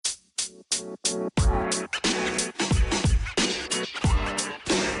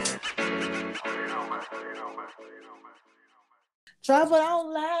Trouble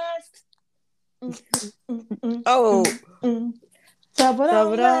don't last. Mm, mm, mm, Oh, mm, mm. Trouble trouble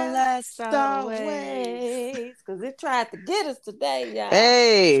don't don't last last always. always. Because it tried to get us today, y'all.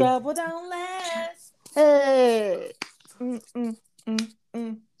 Hey, Trouble don't last. Hey. Mm, mm, mm,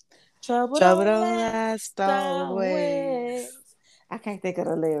 mm. Trouble trouble don't don't last last always. always. I can't think of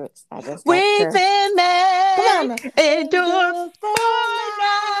the lyrics. I just got We've to. been Come made on now. endure Endure for for a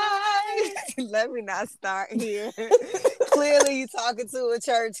night. night. Let me not start here. Clearly, you talking to a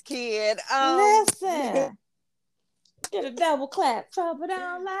church kid. Listen. Get a double clap. Trouble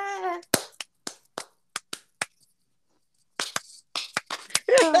don't last.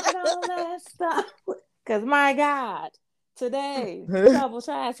 Trouble don't last. Because my God, today, trouble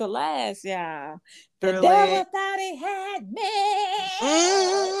tries to last, y'all. The devil Really? thought he had me.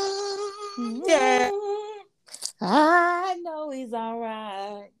 Yeah. Mm, I know he's all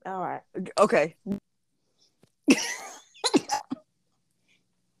right. All right. Okay.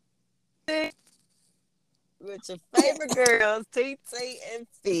 With your favorite girls, TT and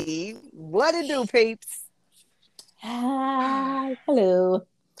Fee. What it do, peeps? Hi. Hello.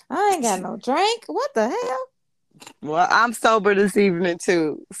 I ain't got no drink. What the hell? Well, I'm sober this evening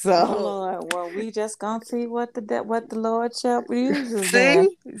too. Oh So Lord. Well, we just gonna see what the Lord shall uses then.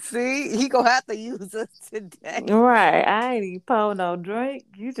 see, he gonna have to use us today. Right. I ain't even pour no drink.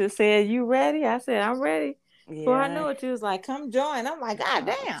 You just said you ready. I said I'm ready. Before I Yeah. knew it, you was like, "Come join." I'm like, "God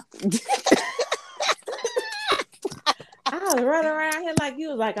damn!" I was running around here like you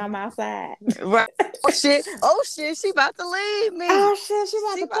was like I'm outside. Right. Oh shit. Oh shit. She about to leave me. Oh shit, she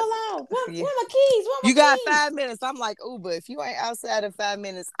about She to about pull to. out. Where, Yeah. where my keys? Where my You got keys? 5 minutes. I'm like, Uber. If you ain't outside in 5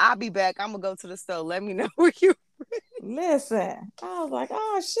 minutes, I'll be back. I'm gonna go to the store. Let me know where you. Listen, I was like,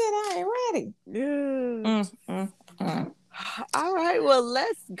 oh shit, I ain't ready. Yeah. Mm, mm, mm. All right. Well,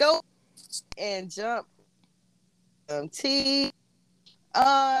 let's go and jump. T.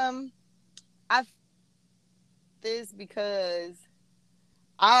 I this because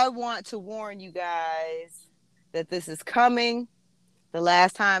I want to warn you guys that this is coming. The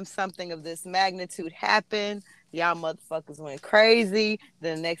last time something of this magnitude happened, y'all motherfuckers went crazy.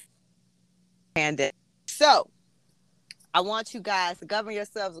 The next pandemic. So I want you guys to govern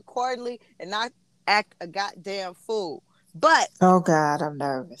yourselves accordingly and not act a goddamn fool. But Oh God, I'm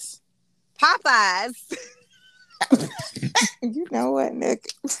nervous. Popeyes, You know what, Nick?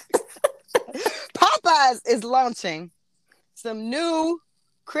 Popeyes is launching some new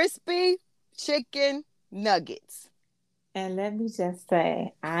crispy chicken nuggets. And let me just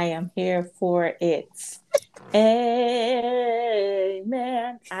say, I am here for it.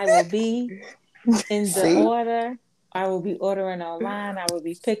 Amen. I will be in the See? order. I will be ordering online. I will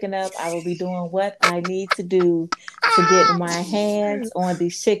be picking up. I will be doing what I need to do to get my hands on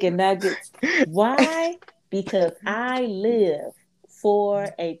these chicken nuggets. Why? Because I live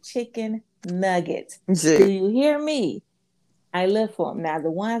for a chicken nugget. Do you hear me? I live for them. Now,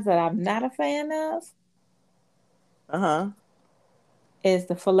 the ones that I'm not a fan of Uh is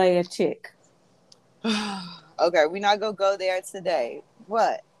the filet of chick. huh. Okay, we're not gonna go there today.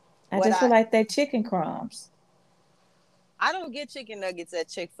 What? I What just feel like they're chicken crumbs. I don't get chicken nuggets at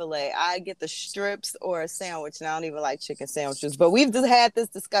Chick-fil-A. I get the strips or a sandwich, and I don't even like chicken sandwiches. But we've just had this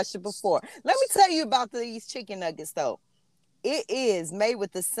discussion before. Let me tell you about these chicken nuggets, though. It is made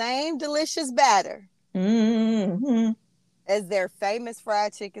with the same delicious batter Mm-hmm. as their famous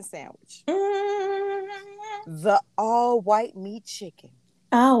fried chicken sandwich. Mm-hmm. The all-white meat chicken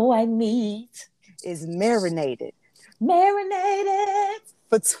Oh, white meat. is marinated Marinated.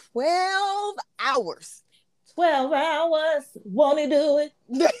 for 12 hours 12 hours. Won't he do it?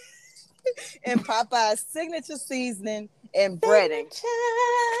 in Popeye's signature seasoning and breading Signature.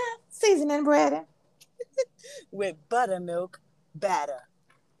 Seasoning bread. with buttermilk batter.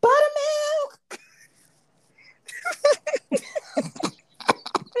 Buttermilk.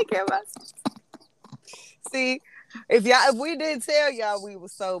 See, if we didn't tell y'all we were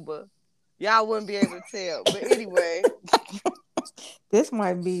sober, y'all wouldn't be able to tell. But anyway, This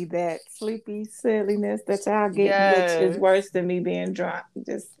might be that sleepy silliness that y'all getting, which is yes. worse than me being drunk.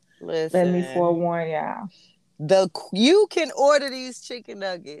 Just let me Listen, forewarn y'all. you can order these chicken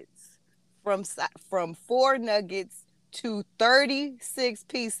nuggets from 4 nuggets to 36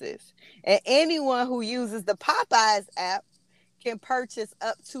 pieces, and anyone who uses the Popeyes app can purchase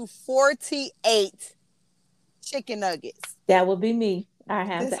up to 48 chicken nuggets. That would be me. I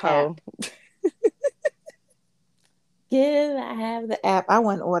have This the app. hoe. Yeah, I have the app. I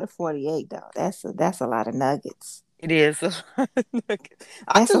wouldn't order 48 though. That's a lot of nuggets. It is. I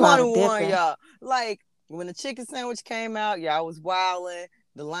That's a just lot want to of warn dipping. y'all. Like when the chicken sandwich came out, y'all was wilding.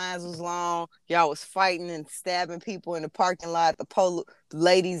 The lines was long. Y'all was fighting and stabbing people in the parking lot. The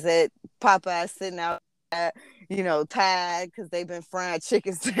ladies at Popeye sitting out, tired because they've been frying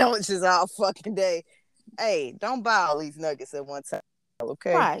chicken sandwiches all fucking day. Hey, don't buy all these nuggets at one time,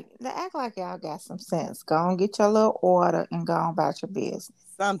 okay? Right. They act like y'all got some sense. Go and get your little order and go on about your business.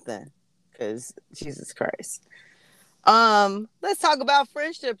 Something, because Jesus Christ. Let's talk about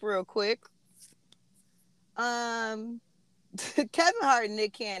friendship real quick. Um, Kevin Hart and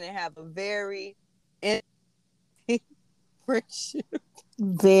Nick Cannon have a very interesting friendship.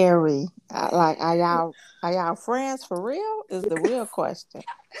 Very. Like, are y'all friends for real? Is the real question.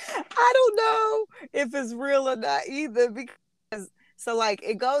 I don't know if it's real or not either, because so like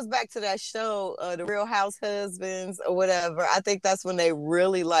it goes back to that show, the Real House Husbands or whatever. I think that's when they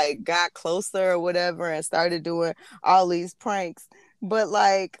really like got closer or whatever and started doing all these pranks. But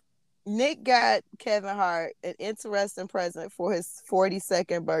like Nick got Kevin Hart an interesting present for his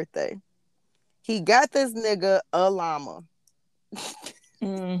 42nd birthday. He got this nigga a llama.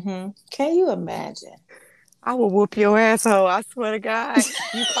 Mm-hmm. Can you imagine? I will whoop your asshole. I swear to God.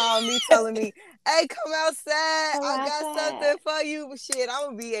 You call me telling me, hey, come outside. Come I got something outside. for you. Shit, I'm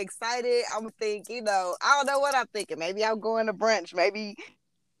going to be excited. I'm going to think, I don't know what I'm thinking. Maybe I'm going to brunch. Maybe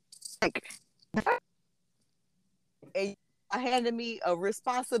like, and I handed me a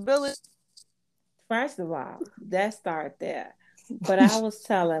responsibility. First of all, that start there. But I was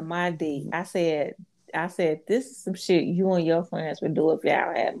telling my D, I said, this is some shit you and your friends would do if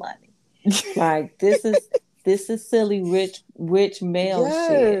y'all had money. Like this is silly rich male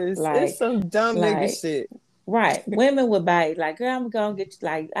shit. Yes, it's Like some dumb nigga like shit. right. Women would buy it. Like, girl, I'm gonna get you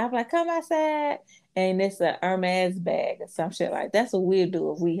like I'm like, come outside and it's a Hermes bag or some shit like that's what we'll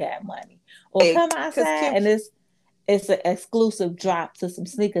do if we had money. Or Hey, come because outside Kim, and it's an exclusive drop to some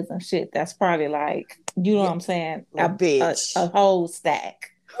sneakers and shit. That's probably like, you know yeah, what I'm saying? like, A bitch. whole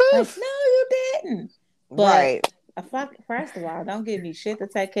stack. Like, no, you didn't. But Right. first of all, don't give me shit to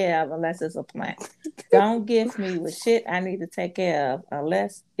take care of unless it's a plant. Don't gift me with shit I need to take care of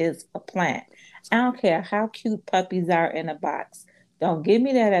unless it's a plant. I don't care how cute puppies are in a box. Don't give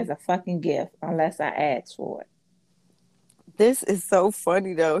me that as a fucking gift unless I ask for it. This is so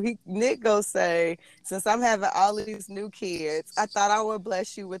funny though. Nick go say, since I'm having all these new kids, I thought I would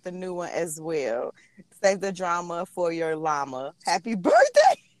bless you with a new one as well. Save the drama for your llama. Happy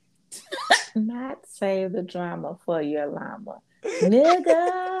birthday. Not save the drama for your llama.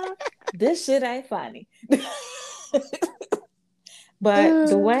 Nigga, this shit ain't funny. But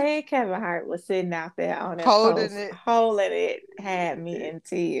the way Kevin Hart was sitting out there on that Holding post, it. holding it, had me in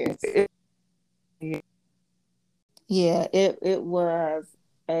tears. Yeah, it was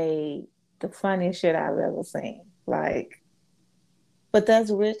a the funniest shit I've ever seen. Like, but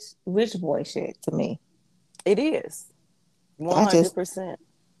that's rich boy shit to me. It is I just 100%.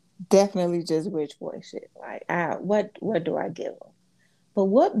 definitely just rich boy shit. Like, what do I give them? But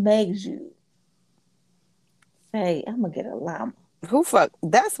what makes you say I'm gonna get a llama? Who fuck?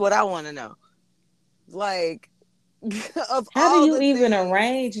 That's what I want to know. Like, of How do all you the even things,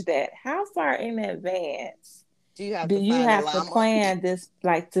 arrange that? How far in advance do you have do to you find a have to llama? plan this?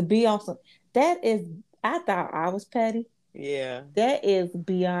 Like to be on some? That is, I thought I was petty. Yeah. That is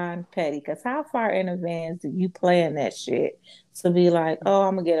beyond petty. Cause how far in advance do you plan that shit to be like, oh,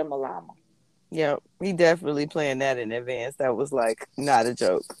 I'm gonna get him a llama? Yeah. He definitely planned that in advance. That was like not a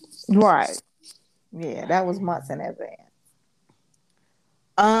joke. Right. Yeah, that was months in advance.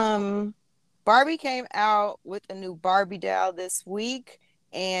 Um, Barbie came out with a new Barbie doll this week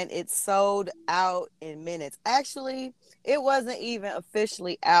and it sold out in minutes. Actually, it wasn't even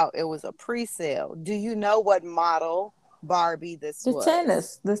officially out. It was a pre-sale. Do you know what model Barbie this was?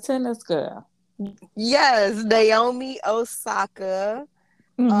 The tennis girl. Yes, Naomi Osaka.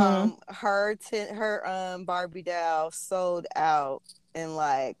 Mm-hmm. Her Barbie doll sold out in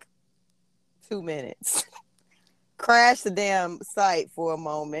like 2 minutes. Crashed the damn site for a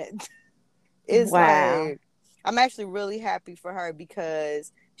moment. It's Wow. like I'm actually really happy for her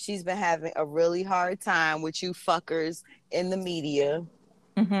because she's been having a really hard time with you fuckers in the media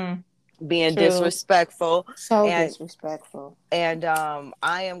Mm-hmm. being True. disrespectful, So and disrespectful.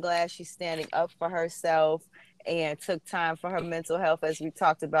 I am glad she's standing up for herself and took time for her mental health as we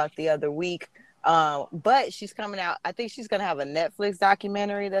talked about the other week. But she's coming out. I think she's going to have a Netflix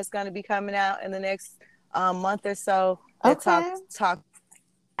documentary that's going to be coming out in the next month or so that Okay. talk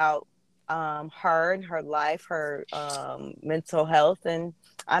about her and her life, her mental health, and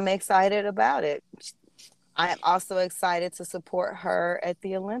I'm excited about it. I am also excited to support her at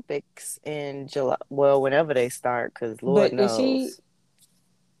the Olympics in July. Well, whenever they start, because Lord But is she? knows.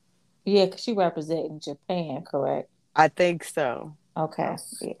 Yeah, because she representing Japan, correct? I think so. Okay.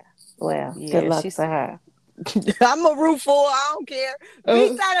 Yeah. Well, good Yeah, luck to she's. her. I'm a root for. I don't care.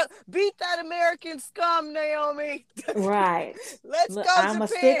 Uh, Beat that American scum, Naomi. right. Let's Look, go,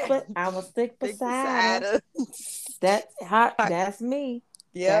 Japan. I'm a stick Stick beside beside her. her. That's hot. That's me.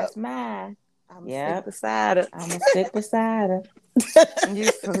 Yep. That's mine. I'm a stick Yep. beside her. I'm a stick beside her.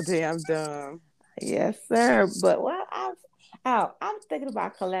 You so damn dumb. Yes, sir. But well, I'm thinking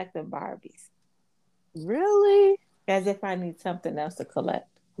about collecting Barbies. Really? As if I need something else to collect.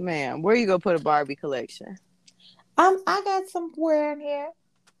 Man, where you gonna put a Barbie collection? I got somewhere in here.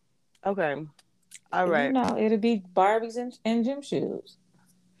 Okay. All You right. know, it'll be Barbies and gym shoes.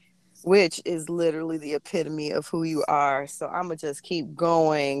 Which is literally the epitome of who you are. So I'm gonna just keep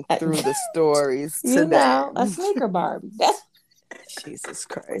going Uh, through the stories you today. know, a sneaker Barbie. That's Jesus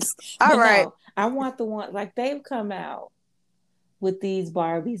Christ. All but right. no, I want the one like they've come out with these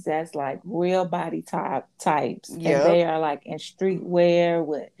Barbies that's like real body types, and Yep. they are like in streetwear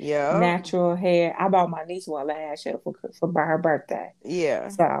with Yep. natural hair. I bought my niece one last year for her birthday. Yeah.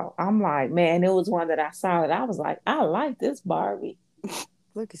 So I'm like, man, it was one that I saw and I was like, I like this Barbie.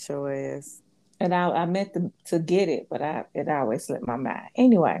 Look at your ass. And I meant to get it, but it always slipped my mind.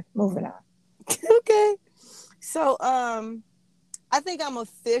 Anyway, moving on. Okay. So I think I'm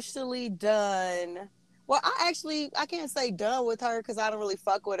officially done. Well, I can't say done with her because I don't really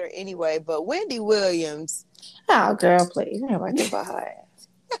fuck with her anyway. But Wendy Williams, Oh, girl, please. Ain't think about her ass.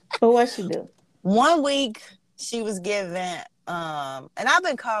 But what she do? 1 week she was given and I've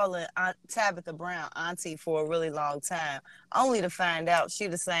been calling Aunt Tabitha Brown auntie for a really long time, only to find out she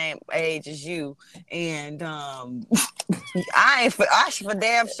the same age as you. And I for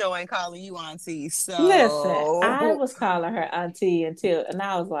damn sure ain't calling you auntie. Listen, I So was calling her auntie and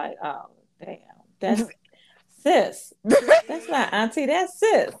I was like, oh, damn. That's sis. That's not auntie, that's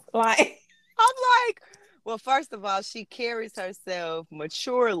sis. Like, I'm like, well, first of all, she carries herself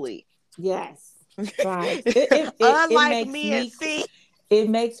maturely. yes. Right. It Unlike makes me and me Fee. it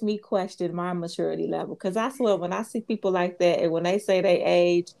makes me question my maturity level. Cause I swear when I see people like that and when they say they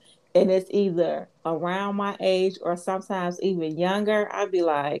age and it's either around my age or sometimes even younger, I'd be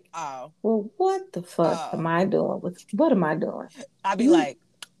like, Oh, well, what the fuck am oh. I doing with what am I doing? I'd be You like,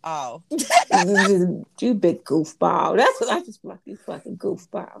 oh. you big goofball. That's what I just like, you fucking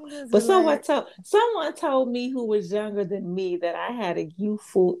goofball. Just But be like, someone told me who was younger than me that I had a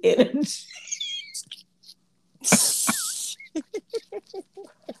youthful energy.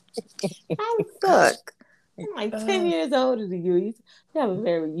 I suck. I'm like 10 years older than you. You have a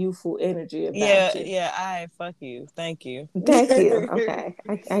very youthful energy about you. yeah, I fuck you. Thank you. Thank you. Okay.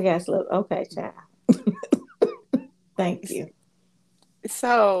 I guess look, okay, child. Thank you.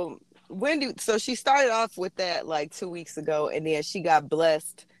 So Wendy, so she started off with that like 2 weeks ago, and then she got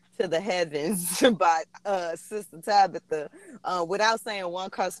blessed to the heavens by Sister Tabitha without saying one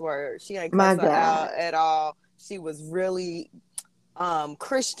cuss word. She ain't My cuss her God. out at all. She was really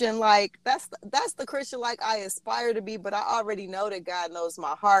Christian like. That's the Christian like I aspire to be, but I already know that God knows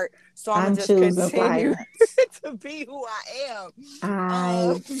my heart, so I'm gonna I'm just choosing continue violence. to be who I am.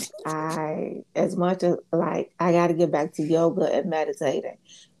 I I as much as like I got to get back to yoga and meditating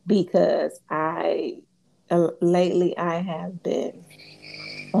because I lately I have been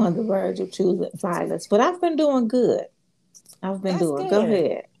on the verge of choosing violence, but I've been doing good. I've been That's doing. Go good.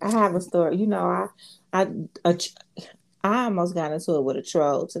 ahead. I have a story. You know, I a, I almost got into it with a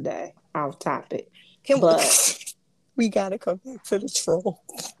troll today, off topic. Can But we gotta come back to the troll?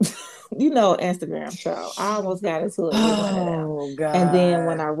 you know, Instagram troll. I almost got into it with one of them. Oh And then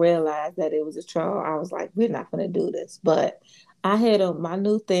when God. I realized that it was a troll, I was like, we're not going to do this. But I had my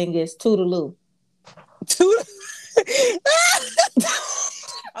new thing is Toodaloo.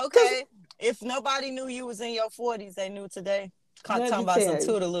 Okay. If nobody knew you was in your 40s, they knew today. Caught Let talking me about some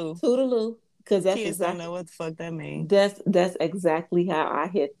tell you, toodaloo. Toodaloo. Because Kids don't know what the fuck that means. that's exactly how I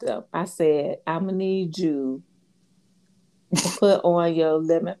hit them. I said, I'm gonna need you to put on your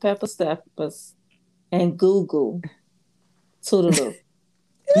lemon pepper steppers and Google Toodaloo.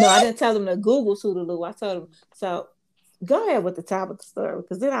 No, I didn't tell them to Google Toodaloo. I told them, so go ahead with the top of the story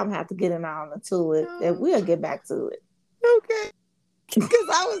because then I'm gonna have to get in on into it and we'll get back to it. Okay. Because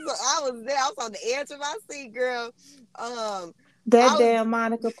I was there. I was on the edge of my seat, girl. That damn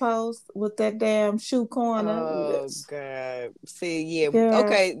Monica post with that damn shoe corner. Oh God. See, yeah. Girl.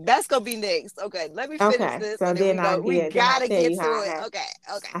 Okay, that's gonna be next. Okay, let me finish Okay. this So and then then we I gotta tell get you to how it.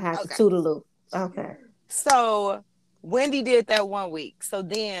 Okay, I have to okay. Toodaloo. Okay. So Wendy did that 1 week. So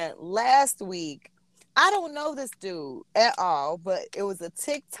then last week I don't know this dude at all, but it was a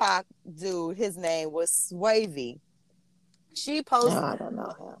TikTok dude. His name was Swavy. She No, posted. I don't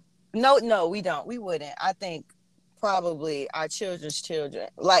know him. No, we don't. We wouldn't. I think probably our children's children.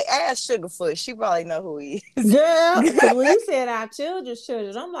 Like ask Sugarfoot. She probably know who he is. Girl, because when you said our children's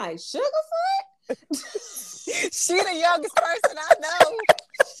children, I'm like, Sugarfoot? She the youngest person I know.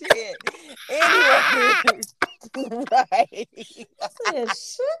 Shit. Anyway. Right. I said,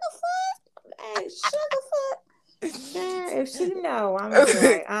 Sugarfoot? Hey, Sugarfoot? Girl, if she know, I'm gonna be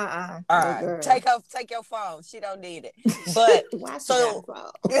like, All no, right. girl. Take your phone. She don't need it. But Why she so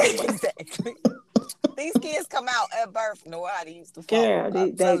got a phone? exactly. These kids come out at birth know how to use the phone. Girl, I'm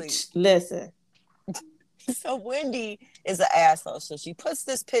they telling you. listen. So Wendy is an asshole. So she puts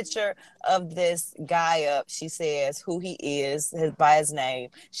this picture of this guy up. She says who he is by his name.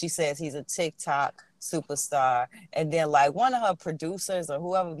 She says he's a TikTok superstar. And then like one of her producers or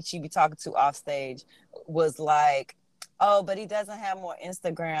whoever she be talking to off stage was like, oh, but he doesn't have more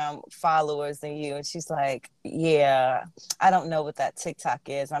Instagram followers than you. And she's like, yeah, I don't know what that TikTok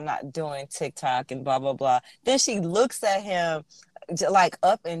is. I'm not doing TikTok and blah, blah, blah. Then she looks at him like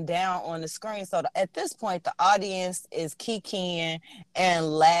up and down on the screen. So at this point, the audience is kikiing and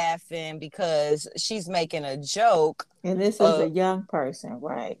laughing because she's making a joke. And this is a young person,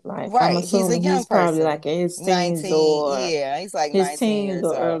 right? Like I'm Right. He's a assuming young he's probably person. like in his teens 19. or Yeah, he's like his 19 teens years or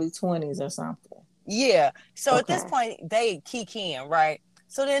old. early 20s or something. Yeah. So at this Okay. point, they kikiing, right?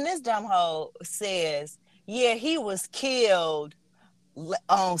 So then this dumb hoe says, yeah, he was killed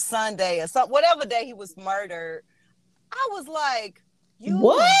on Sunday or something, whatever day he was murdered. I was like,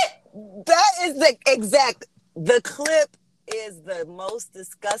 What? That is the clip is the most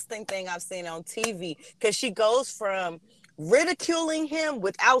disgusting thing I've seen on TV because she goes from ridiculing him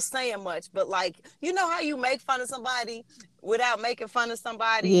without saying much, but like, you know how you make fun of somebody without making fun of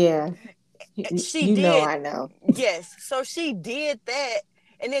somebody? Yeah. She you did. know I know. Yes. So she did that.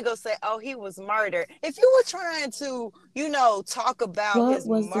 And then go say, oh, he was murdered. If you were trying to, talk about What his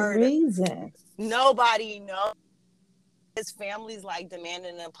was murder, the reason? nobody knows. His family's like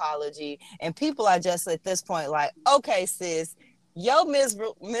demanding an apology, and people are just at this point like, okay, sis, your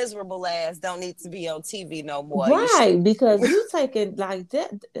miserable ass don't need to be on TV no more. Right, because you taking like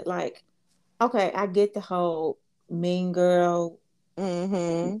that, like, okay, I get the whole mean girl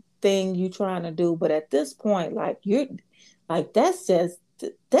thing you trying to do, but at this point, like you're like that's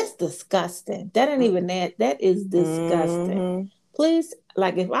disgusting. That ain't even that. That is disgusting. Please,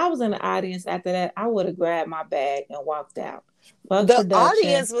 like if I was in the audience after that, I would have grabbed my bag and walked out. Fuck the production.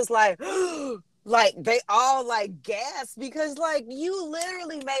 audience was like, like they all like gasped because like you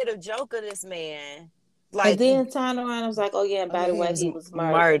literally made a joke of this man. Like, and then turned around and was like, oh yeah, and by the way, he was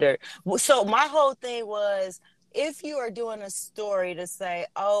murdered. So my whole thing was, if you are doing a story to say,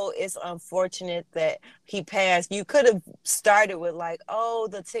 oh, it's unfortunate that he passed, you could have started with like, oh,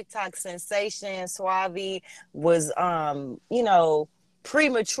 the TikTok sensation Suave was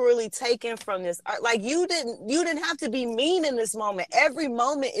prematurely taken from this art. Like you didn't have to be mean in this moment. Every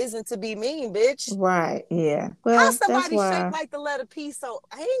moment isn't to be mean, bitch. Right. Yeah. Well, how somebody shaped like the letter P so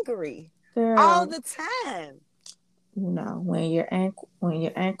angry? Girl, all the time. When your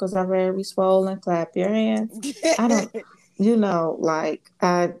ankles are very swollen, clap your hands. I don't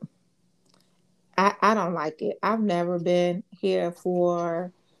I don't like it. I've never been here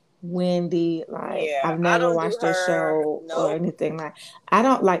for Wendy. Like I've never watched her show or anything like. I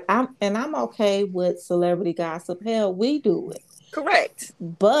don't like. I'm okay with celebrity gossip. Hell, we do it. Correct.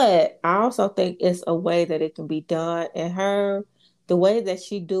 But I also think it's a way that it can be done, and the way that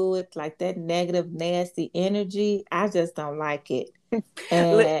she do it, like that negative, nasty energy, I just don't like it.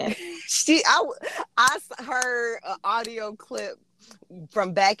 And I heard an audio clip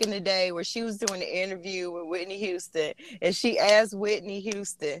from back in the day where she was doing the interview with Whitney Houston, and she asked Whitney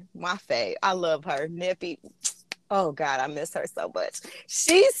Houston, my fave, I love her, Nippy. Oh God, I miss her so much.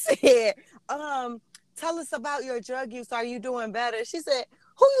 She said, tell us about your drug use. Are you doing better? She said,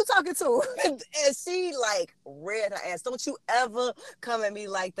 who you talking to? And she like read her ass. Don't you ever come at me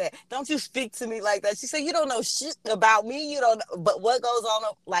like that. Don't you speak to me like that. She said, you don't know shit about me. You don't know, but what goes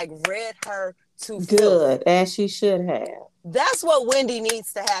on, like read her to good, as she should have. That's what Wendy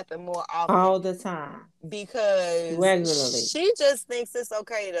needs to happen more often. All the time. Because regularly. She just thinks it's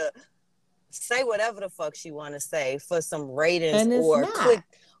okay to say whatever the fuck she want to say for some ratings or click.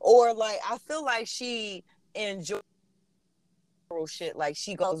 Or like, I feel like she enjoys shit, like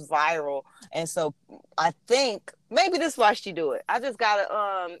she goes viral, and so I think maybe this is why she do it. I just got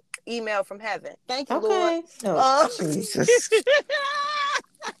a email from heaven. Thank you, Lord. Oh, Jesus.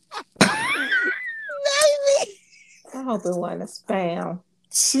 Maybe. I hope it wasn't a spam.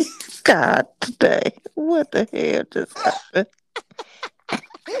 God, today, what the hell just happened?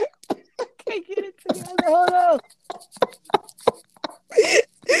 Can't get it together. Hold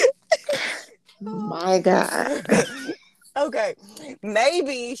My God. on. Okay,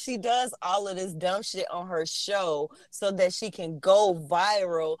 maybe she does all of this dumb shit on her show so that she can go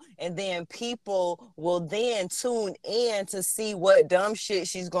viral, and then people will then tune in to see what dumb shit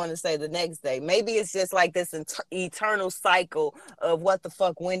she's going to say the next day. Maybe it's just like this eternal cycle of what the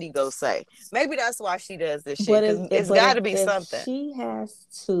fuck Wendy go say. Maybe that's why she does this shit, But because if it's but got to be if something. she has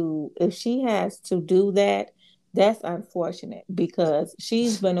to do that, that's unfortunate because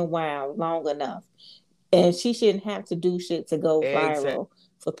she's been around long enough. And she shouldn't have to do shit to go Exactly. viral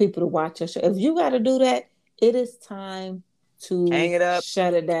for people to watch her show. If you got to do that, it is time Hang to it up.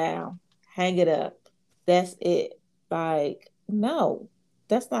 shut it down, hang it up. That's it. Like, no,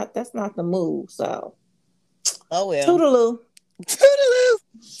 that's not the move. So, Oh well. toodaloo.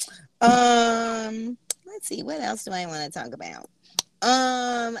 Toodaloo. Let's see. What else do I want to talk about?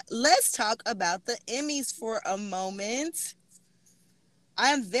 Let's talk about the Emmys for a moment.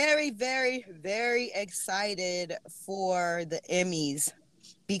 I'm very, very, very excited for the Emmys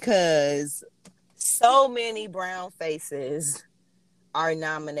because so many brown faces are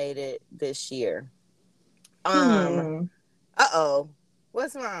nominated this year. Hmm. Uh-oh.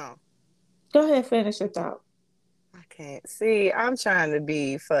 What's wrong? Go ahead, finish your thought. I can't see. I'm trying to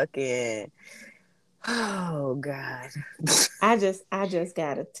be fucking. Oh God. I just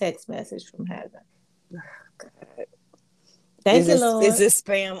got a text message from heaven. God. Thank you, Is Lord. this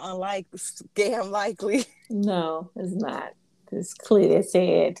scam likely? No, it's not. It's clear. It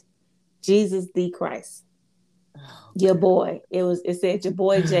said Jesus the Christ. Oh Your boy. It said your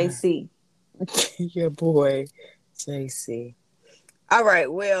boy God. JC. Your boy, JC. All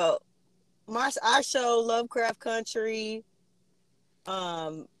right. Well, our show Lovecraft Country,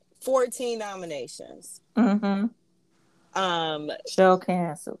 14 nominations. Mm-hmm. Um, Show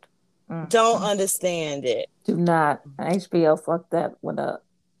canceled. don't Mm-hmm. understand it. Do not. HBO fucked that one up.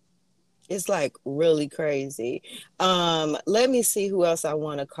 It's like really crazy. Let me see who else I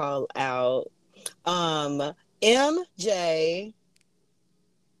want to call out. MJ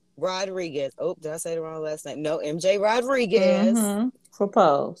Rodriguez. Oh, did I say the wrong last name? No, MJ Rodriguez Mm-hmm.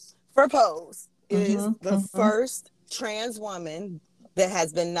 Propose. for Pose is Mm-hmm. the Mm-hmm. first trans woman that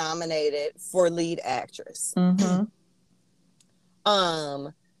has been nominated for lead actress. Mm-hmm.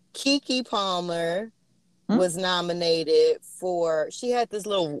 Keke Palmer Mm-hmm. was nominated for, she had this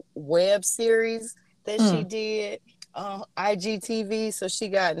little web series that she Mm. did on IGTV, so she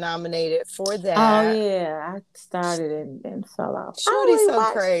got nominated for Oh that. yeah, I started and fell off. I don't Shorty's really so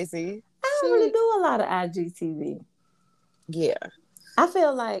watch. crazy. I don't really She, do a lot of IGTV. yeah. I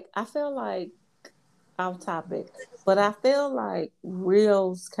feel like off topic, but I feel like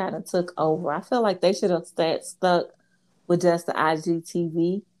Reels kind of took over. I feel like they should have stuck with just the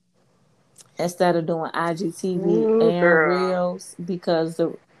IGTV instead of doing IGTV Ooh, and girl. Reels because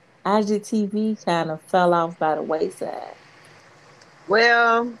the IGTV kind of fell off by the wayside.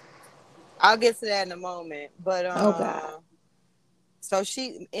 Well, I'll get to that in a moment. But Oh God. so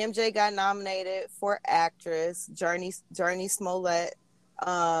MJ got nominated for actress. Journey Smollett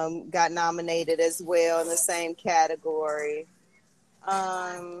got nominated as well in the same category.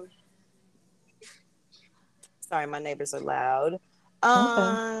 Um, sorry, my neighbors are loud. Okay.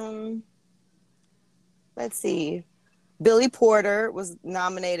 Um, let's see. Billy Porter was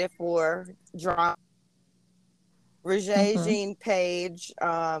nominated for drama. Roger Mm-hmm. Jean Page,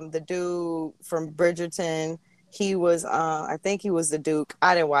 the dude from Bridgerton, he was, I think he was the Duke.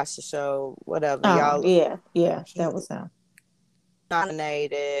 I didn't watch the show. Whatever, Oh y'all. yeah, yeah, He that was him.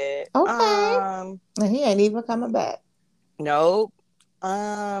 nominated. Okay. And he ain't even coming back. Nope.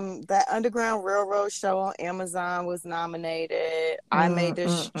 That Underground Railroad show on Amazon was nominated. I May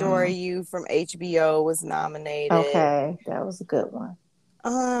Destroy Mm-mm-mm. You from HBO was nominated. Okay, that was a good one.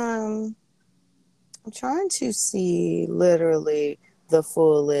 Um, I'm trying to see literally the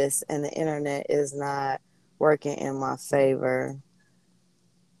full list, and the internet is not working in my favor.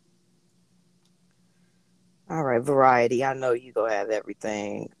 All right, variety. I know you go have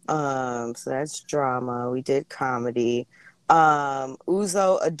everything. So that's drama. We did comedy. Uzo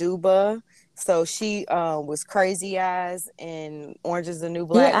Aduba. So she was Crazy Eyes in Orange is the New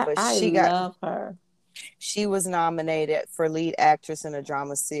Black, Yeah, but I love her. she was nominated for lead actress in a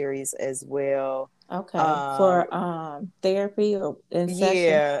drama series as well. Okay, Um, for therapy or in session.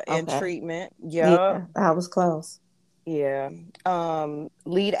 yeah, in Okay, treatment. Yup. yeah, I was close. Yeah.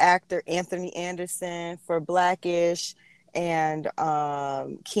 Lead actor Anthony Anderson for Blackish, and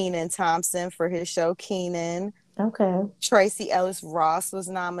Kenan Thompson for his show Kenan. Okay. Tracy Ellis Ross was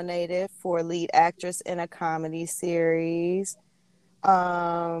nominated for lead actress in a comedy series.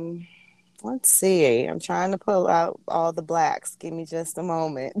 Um, let's see. I'm trying to pull out all the blacks. Give me just a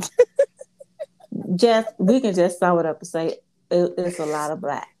moment. Just we can just sum it up and say it's a lot of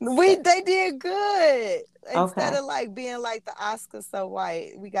blacks. They did good. Instead Okay. of like being like the Oscars so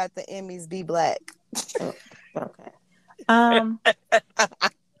white, we got the Emmys be black. Oh, okay.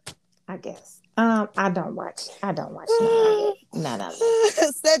 I guess. I don't watch none of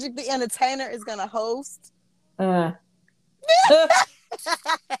it. Cedric the Entertainer is gonna host. Uh,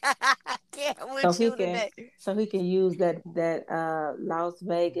 Can't so with he you can today. use that Las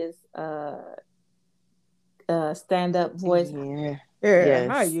Vegas stand up voice. Yeah. Yeah,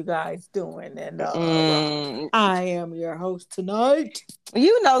 how Yes. you guys doing? And I am your host tonight,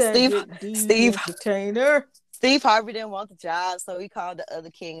 You know, Cedric the Entertainer. Steve Harvey didn't want the job, so he called the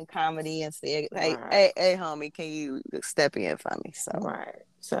other king of comedy and said, "Hey, Right. hey, homie, can you step in for me?" So, Right.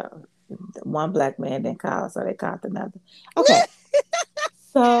 So one black man didn't call, so they called another. Okay.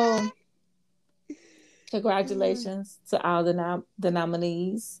 So congratulations to all the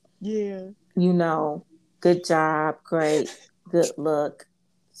nominees. yeah. You know, good job, great, good look.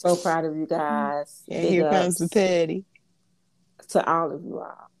 So proud of you guys. And Big here comes the ups petty. to all of you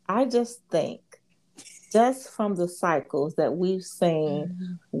all. I just think, just from the cycles that we've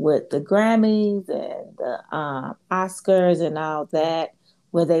seen with the Grammys and the Oscars and all that,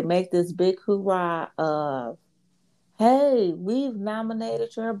 where they make this big hoorah of, hey, we've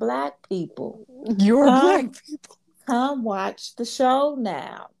nominated your black people. Your black people. Come watch the show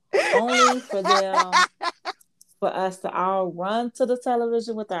now. Only for us to all run to the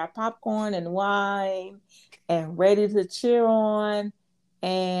television with our popcorn and wine and ready to cheer on,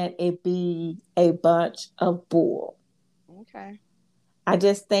 and it be a bunch of bull. Okay. I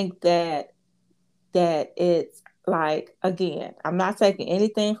just think that it's like, again, I'm not taking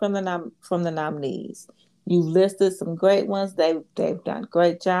anything from the nominees. You've listed some great ones. They've done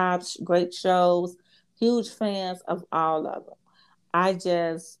great jobs, great shows. Huge fans of all of them. I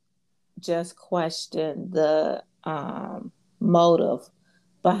just question the motive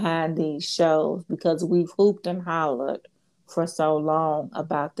behind these shows, because we've hooped and hollered for so long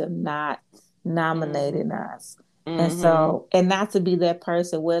about them not nominating us. And so, and not to be that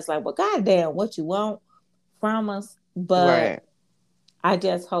person where it's like, well, goddamn, what you want from us. But Right. I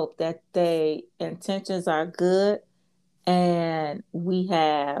just hope that they intentions are good and we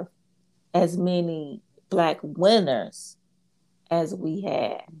have as many black winners as we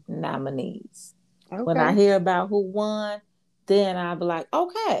had nominees. Okay. When I hear about who won, then I'll be like,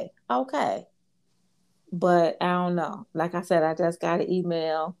 okay. But I don't know. Like I said, I just got an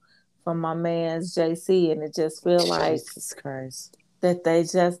email from my man's JC, and it just feel like Jesus Christ. that they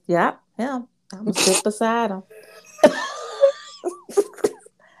just, yep, him. I'm gonna sit beside him.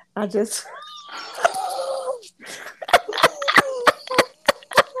 I just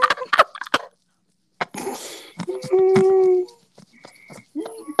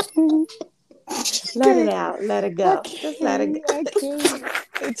let it out, let it go. Just let it go. I can't.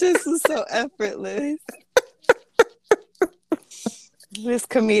 It just was so effortless. This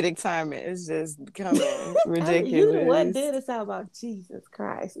comedic timing is just becoming ridiculous. You know what did it sound about Jesus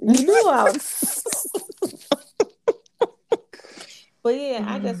Christ? You knew I was. But yeah,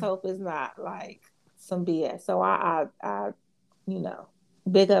 I just hope it's not like some BS. So I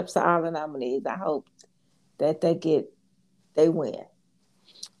big ups to all the nominees. I hope that they win.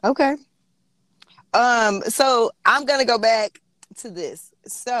 Okay. So I'm gonna go back to this.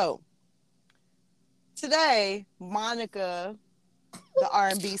 So today, Monica, the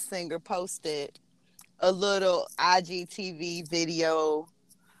R&B singer, posted a little IGTV video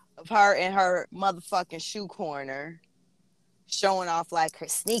of her in her motherfucking shoe corner, showing off like her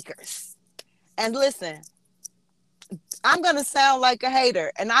sneakers. And listen, I'm gonna sound like a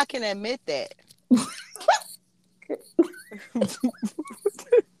hater, and I can admit that.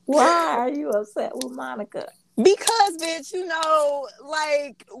 Why are you upset with Monica? Because, bitch,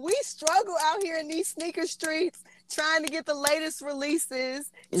 like, we struggle out here in these sneaker streets trying to get the latest releases,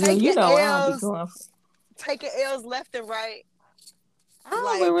 taking L's left and right. I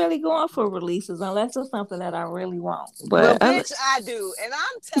don't be really going for releases unless it's something that I really want. But well, bitch, I do, and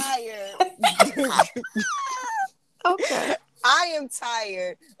I'm tired. Okay. I am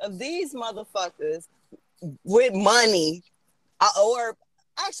tired of these motherfuckers with money, or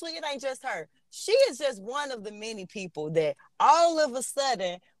actually, it ain't just her. She is just one of the many people that all of a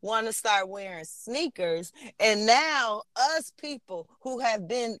sudden want to start wearing sneakers. And now us people who have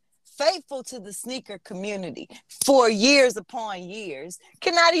been faithful to the sneaker community for years upon years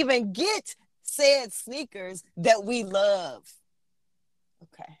cannot even get said sneakers that we love.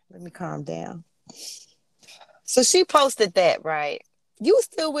 Okay, let me calm down. So she posted that, right? You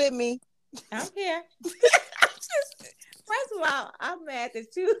still with me? I'm here. First of all, I'm mad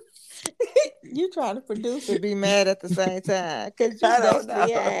that you you trying to produce and be mad at the same time because I don't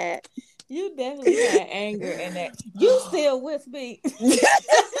know. you definitely had anger in that. You still with me?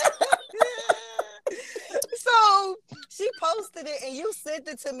 So she posted it and you sent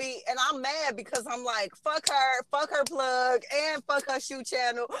it to me, and I'm mad because I'm like, fuck her plug, and fuck her shoe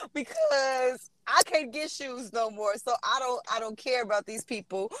channel, because I can't get shoes no more. So I don't care about these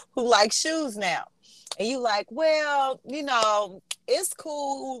people who like shoes now. And you like, well, it's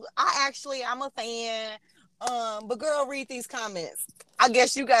cool. I'm a fan. But girl, read these comments. I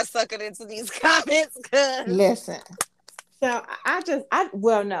guess you got suckered into these comments because Listen. So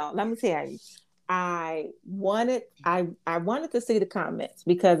well, no, let me tell you. I wanted to see the comments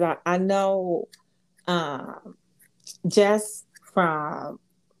because I know um just from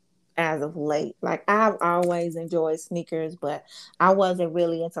as of late, like I've always enjoyed sneakers, but I wasn't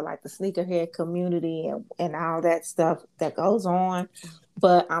really into like the sneakerhead community and all that stuff that goes on.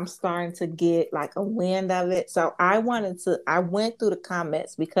 But I'm starting to get like a wind of it. So I went through the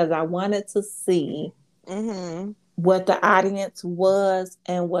comments because I wanted to see what the audience was,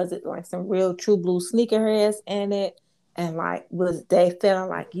 and was it like some real true blue sneakerheads in it, and like was they feeling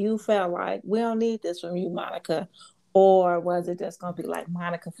like you felt like we don't need this from you, Monica, or was it just gonna be like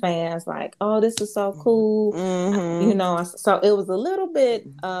Monica fans like, oh, this is so cool, so it was a little bit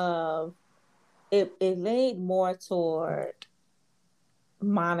of it leaned more toward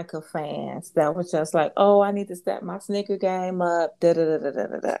Monica fans that was just like, oh, I need to step my sneaker game up, da da da da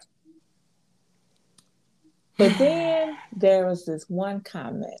da da. But then there was this one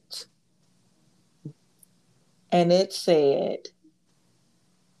comment, and it said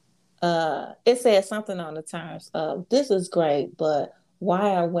something on the terms of, "This is great, but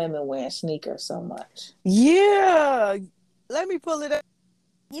why are women wearing sneakers so much?" yeah. Let me pull it up.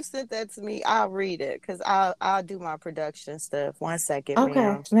 You sent that to me. I'll read it because I'll do my production stuff. 1 second, Okay,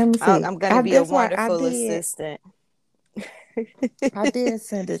 ma'am. let me see. I'm gonna be a That's why wonderful assistant. I did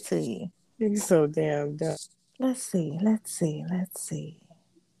send it to you. You're so damn dumb. Let's see.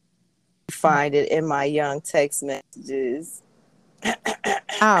 Find it in my young text messages.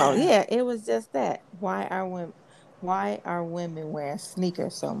 Oh yeah, it was just that. Why are women wearing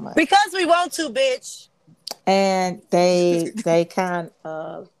sneakers so much? Because we want to, bitch. And they kind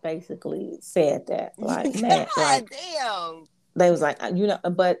of basically said that, like, man, God like damn. they was like,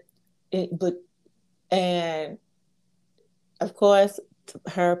 but and of course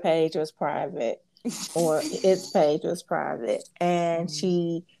her page was private, or its page was private, and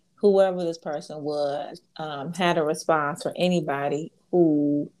whoever this person was, had a response for anybody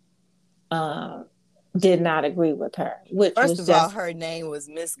who um did not agree with her, which First was of all, just her name was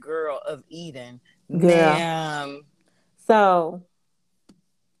Miss Girl of Eden. girl. Ma'am. So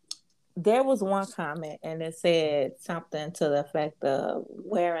there was one comment, and it said something to the effect of,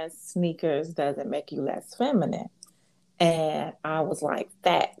 wearing sneakers doesn't make you less feminine. And I was like,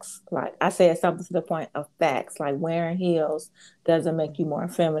 facts. Like I said something to the point of facts. Like wearing heels doesn't make you more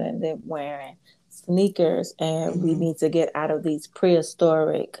feminine than wearing sneakers. And we need to get out of these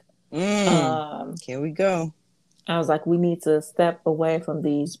prehistoric. Here we go. I was like, we need to step away from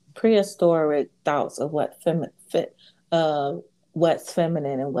these prehistoric thoughts of what's feminine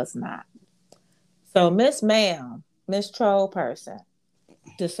and what's not. So Miss Troll person,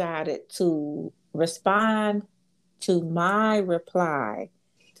 decided to respond to my reply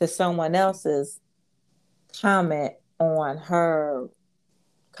to someone else's comment on her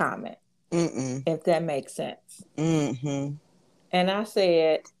comment, if that makes sense. Mm-hmm. And I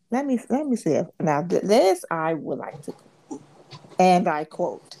said, let me see if now this I would like to, and I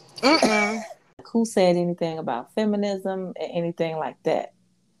quote, who said anything about feminism and anything like that.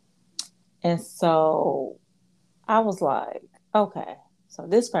 And so I was like, okay, so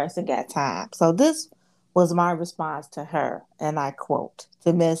this person got time. So this was my response to her, and I quote,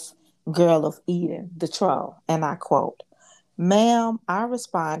 to Miss Girl of Eden, the troll, and I quote, "Ma'am, I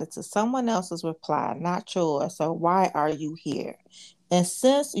responded to someone else's reply, not yours, so why are you here? And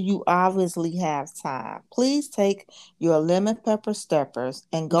since you obviously have time, please take your lemon pepper steppers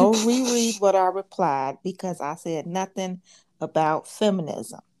and go reread what I replied, because I said nothing about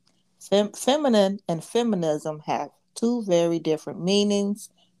feminism. Feminine and feminism have two very different meanings.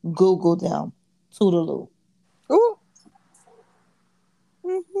 Google them. Toodaloo." Ooh.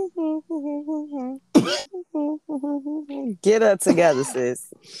 Get up together,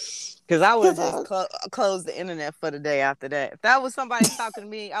 sis. Because I would just close the internet for the day after that. If that was somebody talking to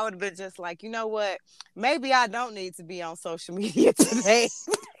me, I would have been just like, you know what? Maybe I don't need to be on social media today.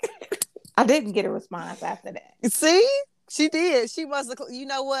 I didn't get a response after that. See? She did. She must have, you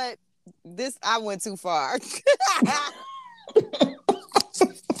know what? I went too far.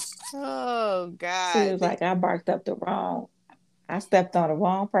 Oh, God. She was like, I stepped on the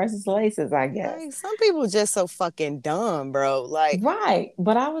wrong person's laces, I guess. Like, some people just so fucking dumb, bro. Like, right.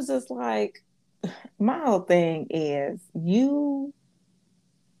 But I was just like, my whole thing is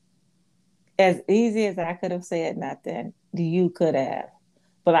as easy as I could have said nothing, you could have.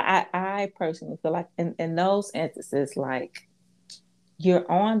 But I personally feel like in those instances, like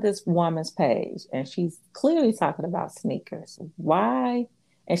you're on this woman's page and she's clearly talking about sneakers. Why?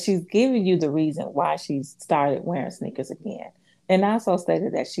 And she's giving you the reason why she's started wearing sneakers again. And also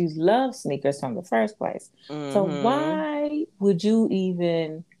stated that she loved sneakers from the first place. Mm-hmm. So why would you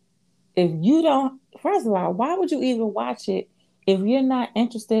even, if you don't, first of all, why would you even watch it if you're not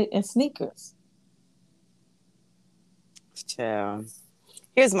interested in sneakers? Child.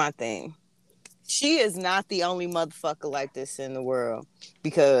 Here's my thing. She is not the only motherfucker like this in the world,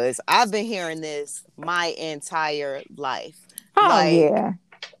 because I've been hearing this my entire life. Oh, yeah.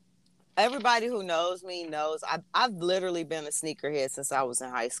 Everybody who knows me knows I've literally been a sneakerhead since I was in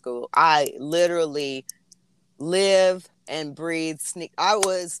high school. I literally live and breathe sneak. I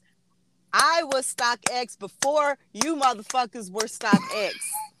was StockX before you motherfuckers were StockX.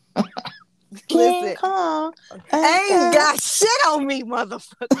 Listen, ain't got shit on me,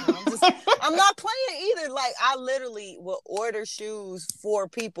 motherfucker. I'm not playing either. Like, I literally will order shoes for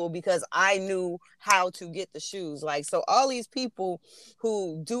people because I knew how to get the shoes. Like, so all these people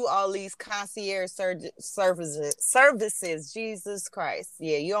who do all these concierge services, Jesus Christ.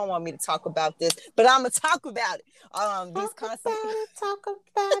 Yeah, you don't want me to talk about this, but I'm going to talk about it.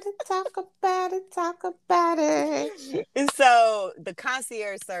 Talk about it. And so the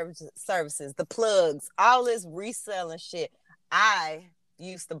concierge services, the plugs, all this reselling shit, I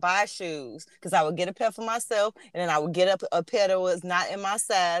used to buy shoes because I would get a pair for myself, and then I would get a pair that was not in my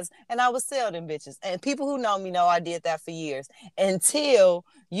size, and I would sell them bitches. And people who know me know I did that for years until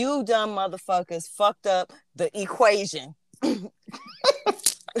you dumb motherfuckers fucked up the equation.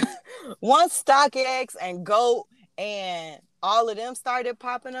 Once StockX and GOAT and all of them started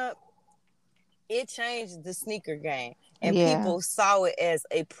popping up, it changed the sneaker game, and people saw it as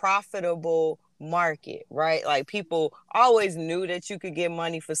a profitable market, right? Like, people always knew that you could get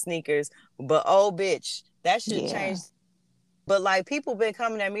money for sneakers, but oh bitch, that shit changed. But like, people been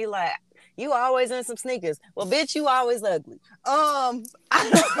coming at me like, you always in some sneakers. Well, bitch, you always ugly. I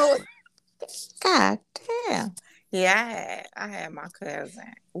don't know. God damn. Yeah, I had my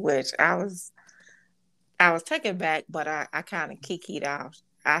cousin, which I was taken back, but I kind of kikied off.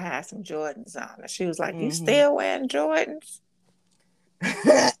 I had some Jordans on, and she was like, "You still wearing Jordans?"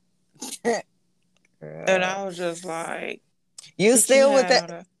 And I was just like, "You still with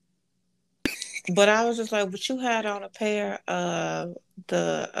that?" But I was just like, "But you had on a pair of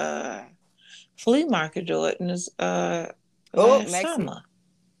the flea market Jordans last summer."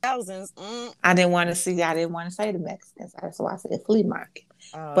 Thousands. I didn't want to say the Mexicans. That's why I said flea market.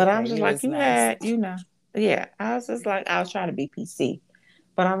 But I was just like, you had, yeah. I was just like, I was trying to be PC.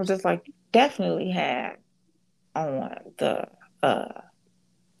 But I was just like, definitely had on the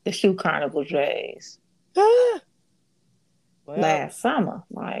Shoe Carnival J's last summer.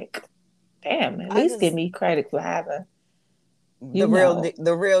 Like, damn, at least give me credit for having the real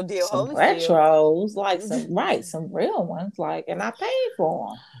deal, some retros, like some real ones, like, and I paid for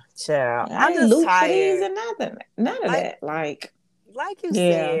them. Child, I'm just loot for these and none of that. Like you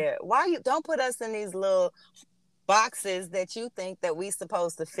said, why you don't put us in these little boxes that you think that we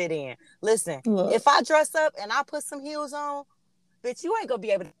supposed to fit in? Listen, if I dress up and I put some heels on, bitch, you ain't gonna be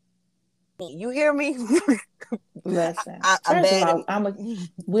able to. You hear me? Listen,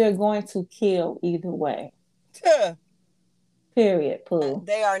 we're going to kill either way. Period. Pooh.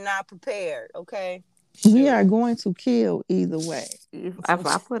 They are not prepared. Okay. We are going to kill either way. If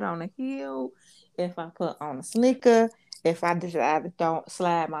I put on a heel, if I put on a sneaker, if I decide to don't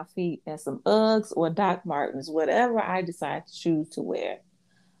slide my feet in some Uggs or Doc Martens, whatever I decide to choose to wear,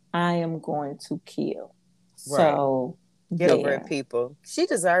 I am going to kill. Right. So get over it, people. She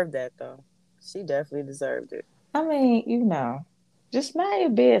deserved that, though. She definitely deserved it. I mean, just mind your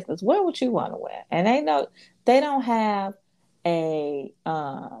business. Wear what you want to wear, and they don't have a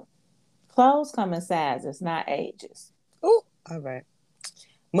clothes come in sizes, not ages. Oh, all right.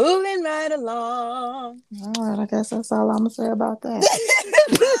 Moving right along. All right, I guess that's all I'm gonna say about that.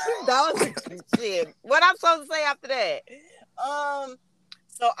 That was shit. What I'm supposed to say after that?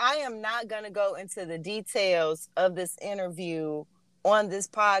 So I am not gonna go into the details of this interview on this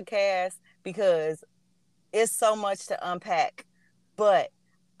podcast because it's so much to unpack. But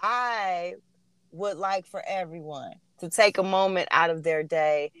I would like for everyone to take a moment out of their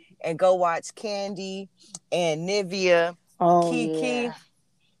day and go watch Kandi and Nivea, Kiki,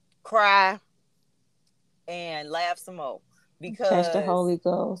 cry, and laugh some more. Because catch the Holy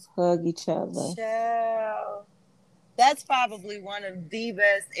Ghost, hug each other. Child, that's probably one of the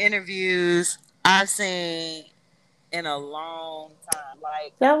best interviews I've seen in a long time.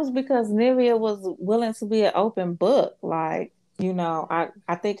 Like that was because Nivea was willing to be an open book. Like,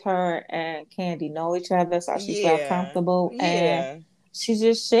 I think her and Kandi know each other, so she felt comfortable and she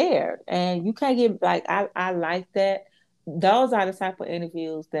just shared. And you can't get like I like that. Those are the type of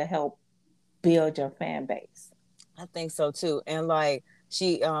interviews that help build your fan base. I think so too. And like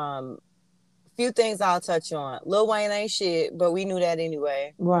she few things I'll touch on. Lil Wayne ain't shit, but we knew that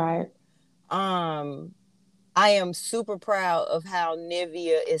anyway. Right. I am super proud of how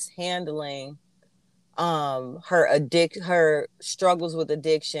Nivea is handling her struggles with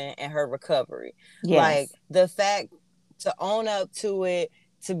addiction and her recovery. Yes. Like the fact to own up to it,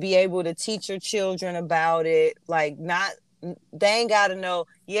 to be able to teach your children about it, like they ain't gotta know,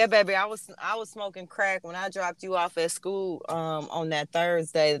 yeah, baby, I was smoking crack when I dropped you off at school on that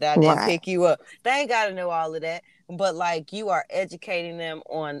Thursday that I didn't pick you up. They ain't gotta know all of that. But like you are educating them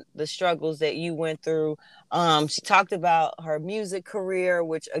on the struggles that you went through. She talked about her music career,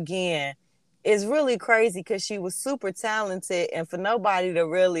 which again is really crazy because she was super talented, and for nobody to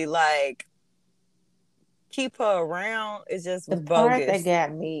really like keep her around is just the part that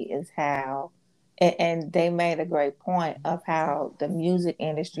got me is how, and they made a great point of how the music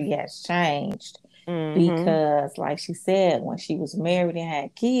industry has changed. Because like she said, when she was married and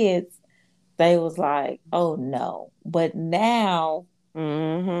had kids, they was like, oh no. But now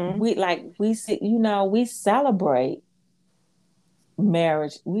we celebrate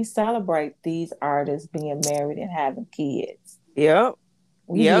marriage. We celebrate these artists being married and having kids. Yep.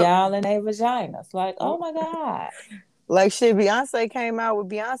 We be all in their vaginas. Like, oh my God. Like shit, Beyonce came out with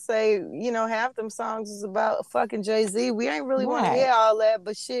Beyonce, half them songs is about fucking Jay-Z. We ain't really want to hear all that,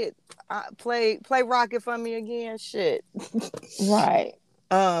 but shit, play Rocket for me again, shit. Right.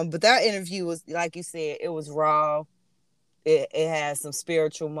 But that interview was, like you said, it was raw. It had some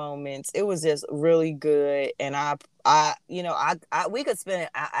spiritual moments. It was just really good, and we could spend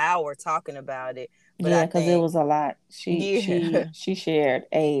an hour talking about it. But because it was a lot. She shared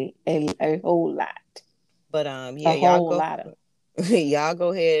a whole lot. But y'all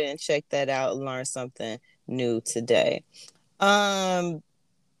go ahead and check that out and learn something new today. Last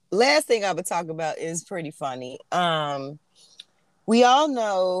thing I would talk about is pretty funny. We all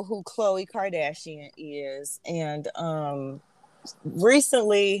know who Khloe Kardashian is, and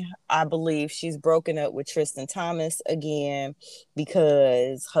recently I believe she's broken up with Tristan Thompson again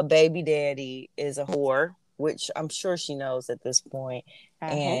because her baby daddy is a whore, which I'm sure she knows at this point. I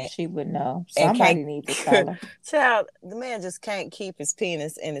hope she would know. Somebody needs to tell her. Child, the man just can't keep his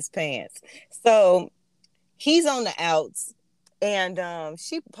penis in his pants. So he's on the outs, and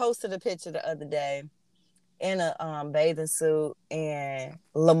she posted a picture the other day in a bathing suit, and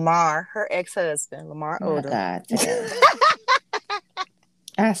Lamar, her ex-husband, Lamar Odom. God damn.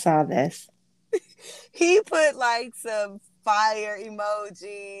 I saw this. He put like some fire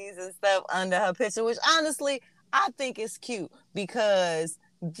emojis and stuff under her picture, which honestly I think is cute because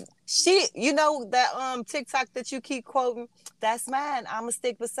she, that TikTok that you keep quoting, that's mine, I'ma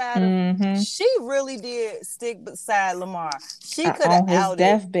stick beside him. She really did stick beside Lamar. She could have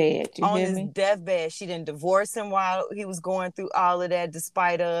outed on his deathbed. She didn't divorce him while he was going through all of that,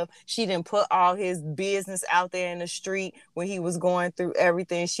 despite of she didn't put all his business out there in the street when he was going through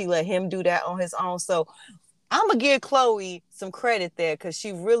everything. She let him do that on his own. So I'm going to give Khloe some credit there because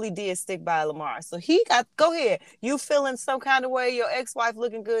she really did stick by Lamar. So go ahead. You feeling some kind of way, your ex-wife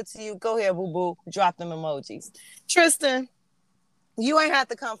looking good to you, go ahead, boo-boo, drop them emojis. Tristan, you ain't have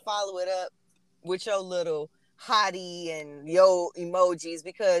to come follow it up with your little hottie and your emojis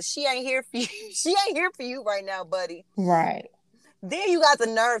because she ain't here for you. She ain't here for you right now, buddy. Right. Then you got the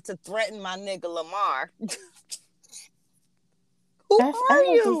nerve to threaten my nigga Lamar. I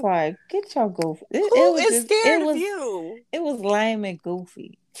was just like, get your goofy. Who is scared of you? It was lame and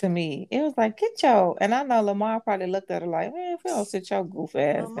goofy to me. It was like, get your, and I know Lamar probably looked at her like, man, if you don't sit your goofy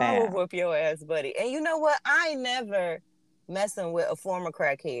ass Lamar down. will whoop your ass, buddy. And you know what? I ain't never messing with a former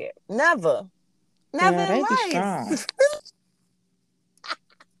crackhead. Never in life. Be strong.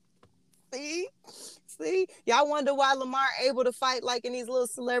 See? See, y'all wonder why Lamar able to fight like in these little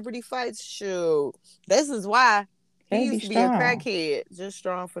celebrity fights? Shoot, this is why he They be used to be a strong. crackhead, just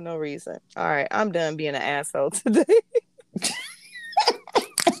strong for no reason. All right, I'm done being an asshole today.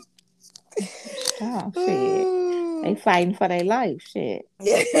 Strong shit. They fighting for their life. Shit.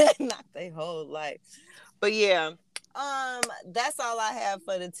 Yeah, not their whole life. But yeah, that's all I have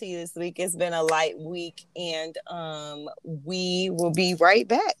for the tea this week. It's been a light week, and we will be right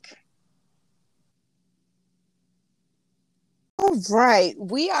back. All right,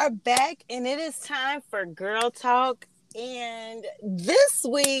 we are back, and it is time for girl talk. And this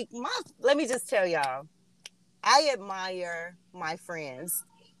week, let me just tell y'all, I admire my friends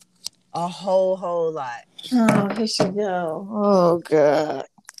a whole lot. Oh, here she go. Oh god.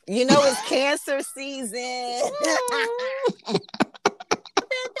 You know it's cancer season.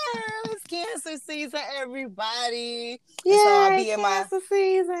 It's cancer season, everybody. Yeah, so I'll be in cancer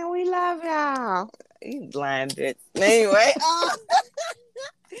season. We love y'all. You blind bitch. Anyway.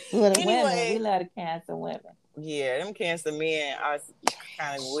 Well, the women, we Anyway. love the cancer women. Yeah, them cancer men are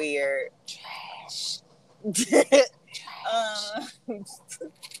kind of weird. Trash.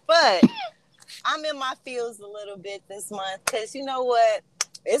 But I'm in my feels a little bit this month because you know what?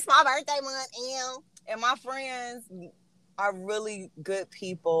 It's my birthday month, and my friends are really good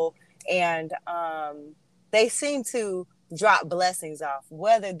people, and they seem to drop blessings off,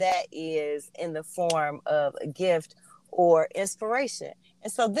 whether that is in the form of a gift or inspiration.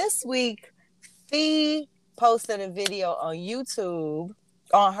 And so this week, Fee posted a video on YouTube,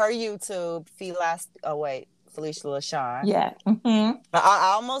 on her YouTube, Felicia LaShawn. Yeah. Mm-hmm.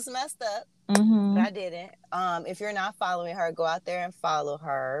 I almost messed up. Mm-hmm. But I didn't. If you're not following her, go out there and follow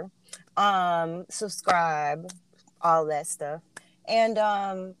her. Subscribe, all that stuff. And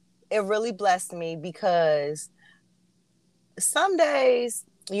it really blessed me because some days,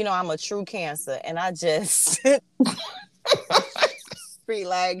 I'm a true Cancer and I just free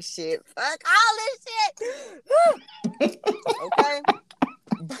lag shit. Fuck all this shit. Okay.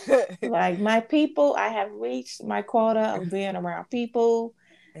 Like my people, I have reached my quota of being around people.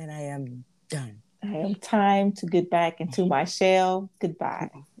 And I am done. I am time to get back into my shell. Goodbye.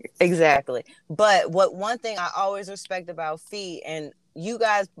 Exactly. But one thing I always respect about Fee, and you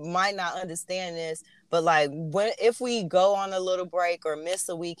guys might not understand this, but like if we go on a little break or miss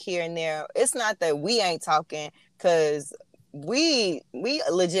a week here and there, it's not that we ain't talking, because we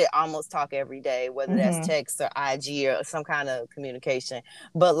legit almost talk every day, whether that's text or IG or some kind of communication.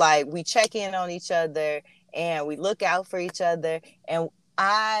 But like we check in on each other and we look out for each other. And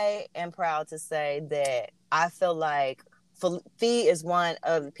I am proud to say that I feel like Fee is one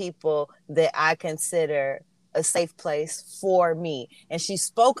of the people that I consider a safe place for me. And she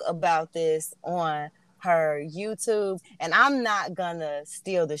spoke about this on her YouTube, and I'm not gonna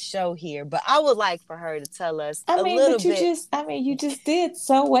steal the show here, but I would like for her to tell us a little bit. You just did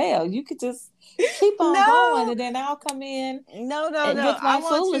so well. You could just keep on going, and then I'll come in. No. With my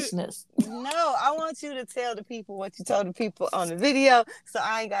foolishness. I want you to tell the people what you told the people on the video, so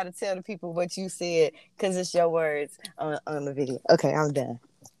I ain't got to tell the people what you said because it's your words on the video. Okay, I'm done.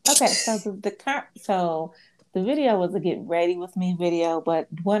 Okay, so the video was a get ready with me video, but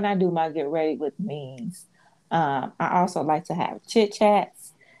when I do my get ready with me's, I also like to have chit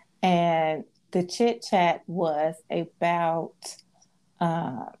chats, and the chit chat was about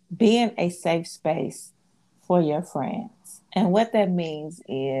being a safe space for your friends. And what that means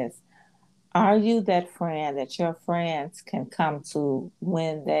is, are you that friend that your friends can come to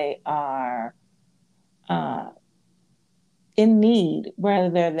when they are in need,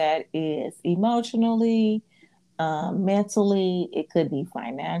 whether that is emotionally, mentally, it could be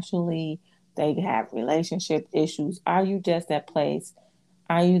financially, they have relationship issues. Are you just that place?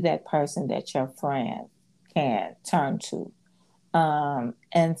 Are you that person that your friend can turn to?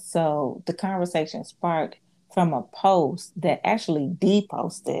 And so the conversation sparked from a post that actually D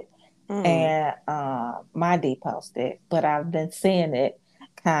posted and my D posted, but I've been seeing it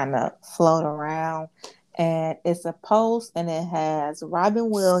kind of float around. And it's a post, and it has Robin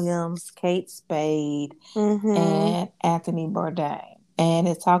Williams, Kate Spade, and Anthony Bourdain. And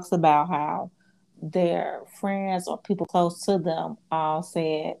it talks about how their friends or people close to them all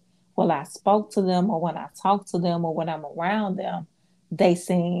said, well, I spoke to them, or when I talked to them, or when I'm around them, they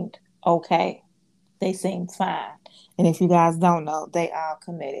seemed okay. They seemed fine. And if you guys don't know, they all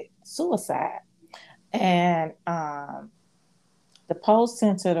committed suicide. And the post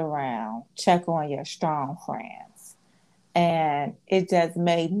centered around check on your strong friends. And it just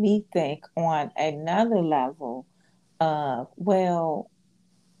made me think on another level of, well,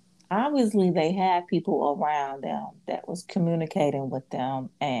 obviously they had people around them that was communicating with them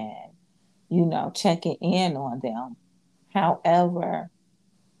and checking in on them. However,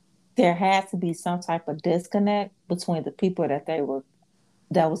 there has to be some type of disconnect between the people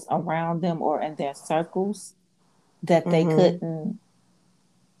that was around them or in their circles, that they couldn't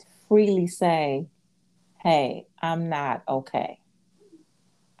freely say, hey, I'm not okay.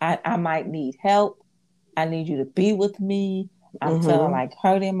 I might need help. I need you to be with me. I'm feeling like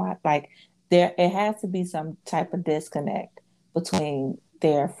hurting my like there it has to be some type of disconnect between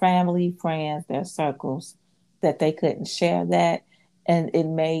their family, friends, their circles, that they couldn't share that. And it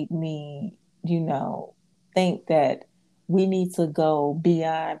made me, think that we need to go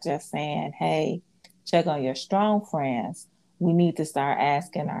beyond just saying, hey, check on your strong friends. We need to start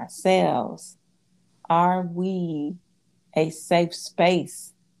asking ourselves, are we a safe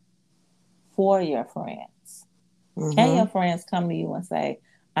space for your friends? Can your friends come to you and say,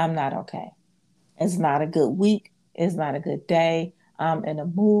 I'm not okay? It's not a good week. It's not a good day. I'm in a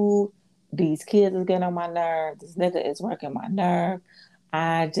mood. These kids is getting on my nerve. This nigga is working my nerve.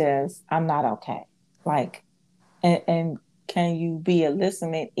 I'm not okay. Like, and can you be a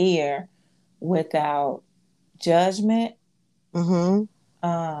listening ear without judgment?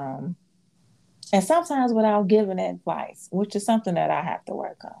 Um, and sometimes without giving advice, which is something that I have to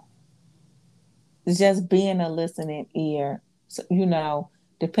work on. It's just being a listening ear. So,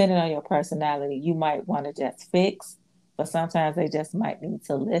 depending on your personality, you might want to just fix, but sometimes they just might need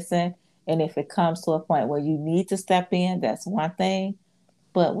to listen. And if it comes to a point where you need to step in, that's one thing.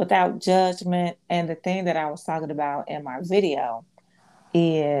 But without judgment, and the thing that I was talking about in my video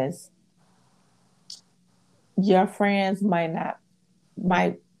is your friends might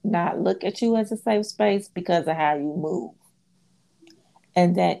not look at you as a safe space because of how you move.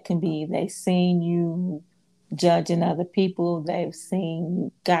 And that can be they've seen you judging other people, they've seen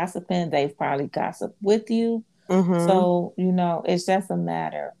you gossiping, they've probably gossiped with you. So, it's just a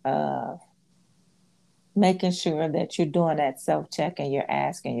matter of making sure that you're doing that self check and you're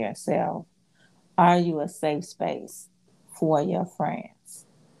asking yourself, are you a safe space for your friends?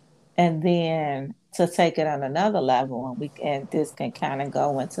 And then to take it on another level, and this can kind of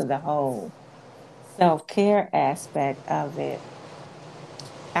go into the whole self care aspect of it.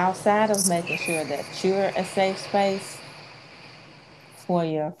 Outside of making sure that you're a safe space for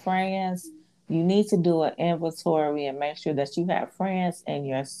your friends, you need to do an inventory and make sure that you have friends in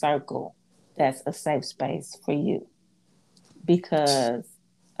your circle that's a safe space for you. Because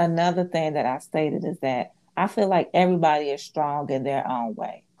another thing that I stated is that I feel like everybody is strong in their own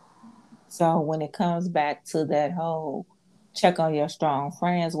way. So when it comes back to that whole check on your strong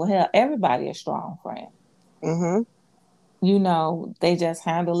friends, well, hell, everybody is strong friend. They just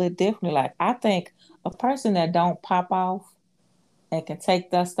handle it differently. Like, I think a person that don't pop off and can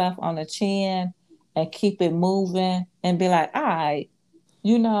take that stuff on the chin and keep it moving and be like, all right,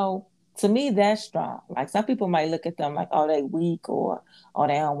 you know, to me that's strong. Like, some people might look at them like, oh, they weak, or oh,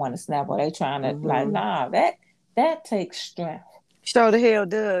 they don't want to snap, or they trying to like, nah, that takes strength. Sure the hell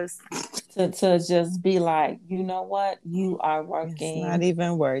does. To just be like, you know what, you are It's not working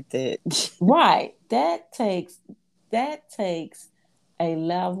even worth it. right. That takes a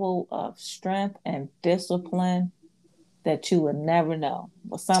level of strength and discipline that you would never know.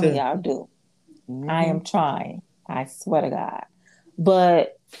 Well, some of y'all do. I am trying. I swear to God.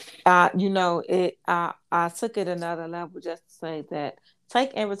 But I took it another level just to say that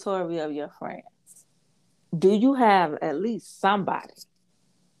take inventory of your friends. Do you have at least somebody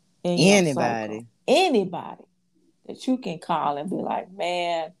in your circle, Anybody. anybody that you can call and be like,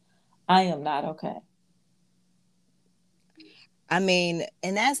 man, I am not okay. I mean,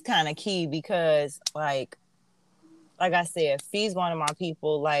 and that's kind of key because, like I said, Fee's one of my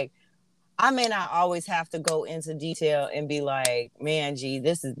people. Like, I may not always have to go into detail and be like, man, gee,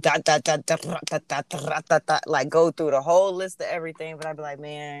 this is dot dot dot dot dot dot dot dot dot, dot, like go through the whole list of everything. But I'd be like,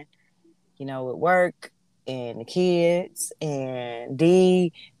 man, with work and the kids and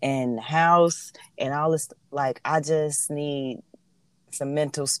D and the house and all this, like, I just need some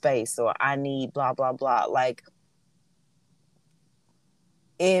mental space, or I need blah blah blah. Like,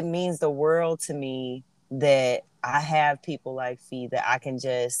 it means the world to me that I have people like Fee that I can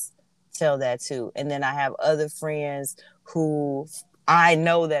just tell that to. And then I have other friends who I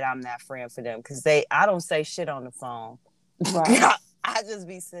know that I'm that friend for them because I don't say shit on the phone. Right. I just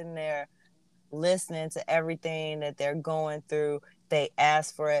be sitting there listening to everything that they're going through. They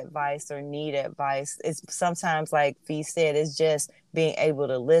ask for advice or need advice. It's sometimes, like Fee said, it's just being able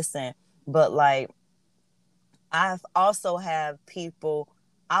to listen. But like, I've also have people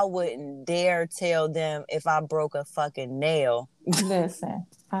I wouldn't dare tell them if I broke a fucking nail. Listen,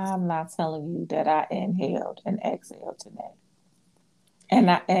 I'm not telling you that I inhaled and exhaled today. And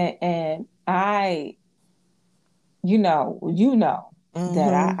I, you know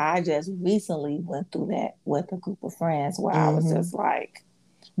that I, Mm-hmm. I just recently went through that with a group of friends where I was Mm-hmm. just like,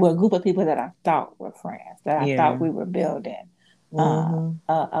 well, a group of people that I thought were friends, that I thought Yeah. we were building Mm-hmm.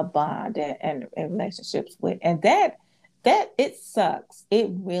 a bond and relationships with. And that it sucks. It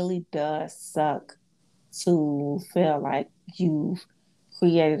really does suck to feel like you've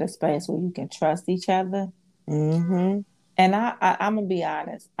created a space where you can trust each other. Mm-hmm. And I'm gonna be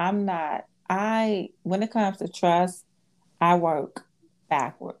honest, I'm not. When it comes to trust, I work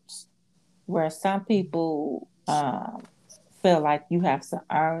backwards. Where some people feel like you have to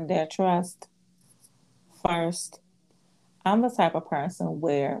earn their trust first. I'm the type of person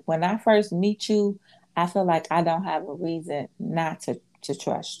where when I first meet you, I feel like I don't have a reason not to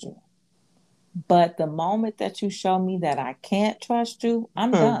trust you. But the moment that you show me that I can't trust you,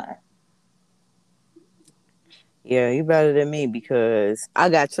 I'm Hmm. done. Yeah, you better than me because I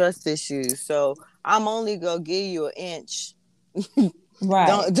got trust issues. So I'm only gonna give you an inch.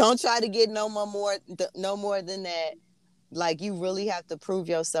 Right. Don't try to get no more than that. Like you really have to prove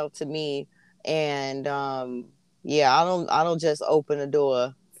yourself to me. And yeah, I don't just open the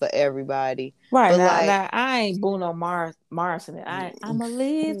door for everybody. Right. But Now, like now I ain't Bruno Mars in it. I'ma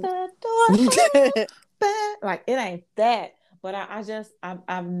leave the door open. Like it ain't that. But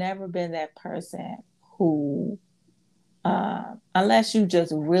I've never been that person who unless you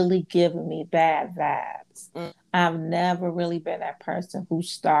just really giving me bad vibes. I've never really been that person who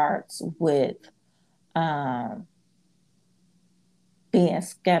starts with um, being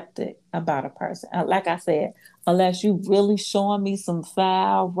skeptic about a person. Like I said, unless you really showing me some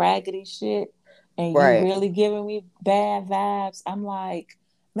foul, raggedy shit and you right. really giving me bad vibes, I'm like,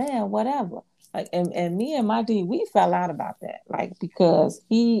 man, whatever. Like, and me and my D, we fell out about that. Like, because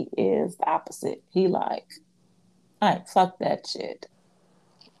he is the opposite. He like, all right, fuck that shit.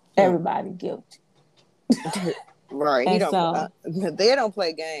 Hmm. Everybody guilty. Right. He And don't. so, They don't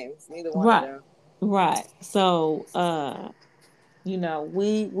play games. Neither one of right, them. right. So,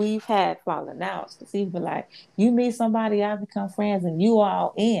 we've had falling outs because he's been like, you meet somebody, I become friends, and you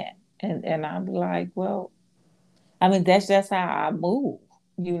all in, and I'm like, well, I mean, that's just how I move,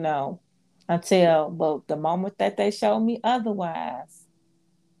 you know, but the moment that they show me otherwise,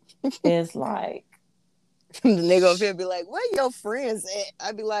 it's like, The nigga up here be like, "Where your friends at?"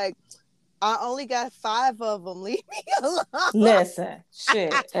 I'd be like, "I only got 5 of them. Leave me alone." listen,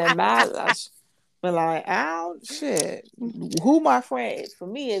 shit, and but like, out, shit, who my friends for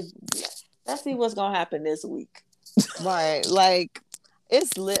me is, let's see what's gonna happen this week. Right. Like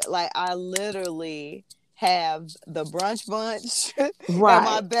it's lit like I literally have the brunch bunch and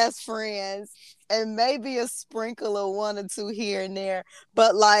my Right, best friends and maybe a sprinkle of one or two here and there.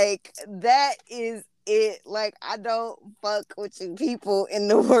 But like that is it. Like I don't fuck with you people in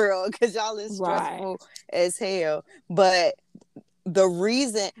the world because y'all is right. stressful as hell. But the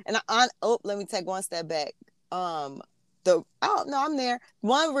reason and let me take one step back. Um oh no, I'm there.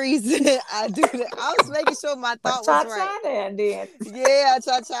 One reason I do that, I was making sure my But thought was try right. there then. Yeah,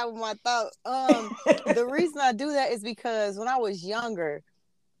 I try with my thought. The reason I do that is because when I was younger,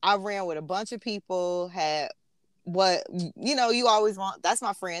 I ran with a bunch of people, had what you always want. That's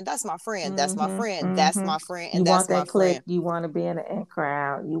my friend, that's my friend, that's my Mm-hmm. friend, that's Mm-hmm. my friend, You and want that's my that click. friend. You want to be in the in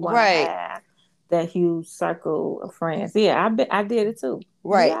crowd. You want to Right, have that huge circle of friends. Yeah, I did it too. We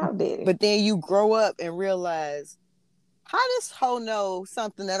right. all did it. But then you grow up and realize how this hoe know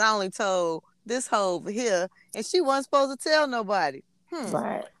something that I only told this hoe over here, and she wasn't supposed to tell nobody.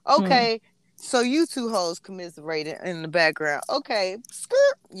 Right. Hmm. Okay. So you two hoes commiserating in the background. Okay,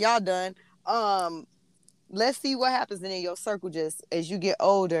 skirt, y'all done. Um, let's see what happens. And then your circle just as you get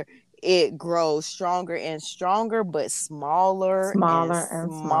older, it grows stronger and stronger, but smaller and Smaller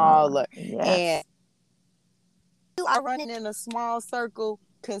and smaller. smaller. And Yes. you are running in a small circle.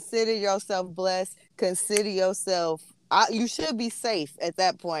 Consider yourself blessed. Consider yourself. You should be safe at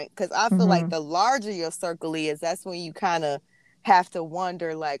that point because I feel like Mm-hmm. the larger your circle is, that's when you kind of have to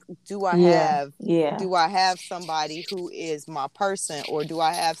wonder like, Yeah. Yeah. do I have somebody who is my person, or do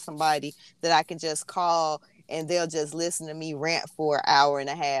I have somebody that I can just call and they'll just listen to me rant for an hour and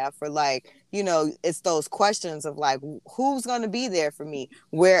a half, or like, it's those questions of like, who's going to be there for me.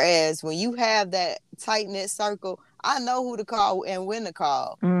 Whereas when you have that tight knit circle, I know who to call and when to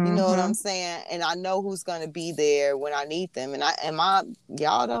call. You know what I'm Mm-hmm. saying? And I know who's gonna be there when I need them. And my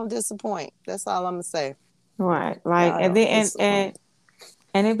y'all don't disappoint. That's all I'm gonna say. Right. Like, Y'all and don't then disappoint.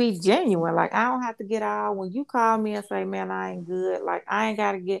 and it be genuine. Like I don't have to get all when you call me and say, "Man, I ain't good." Like I ain't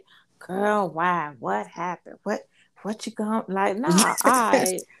gotta get, girl. Why? What happened? What you going like? Nah, I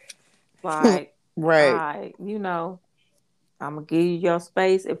like Right. I. You know. I'm gonna give you your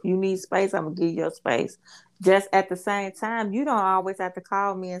space. If you need space, I'm gonna give you your space. Just at the same time, you don't always have to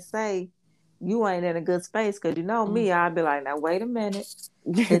call me and say you ain't in a good space, because you know me, I'll be like, now wait a minute.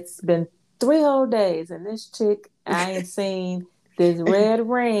 It's been 3 whole days and this chick, I ain't seen this red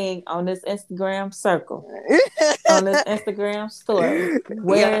ring on this Instagram circle, on this Instagram story.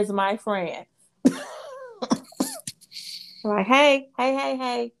 Where is my friend? Like, hey,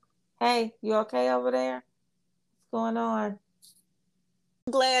 you okay over there? What's going on?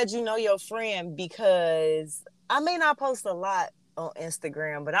 I'm glad you know your friend, because I may not post a lot on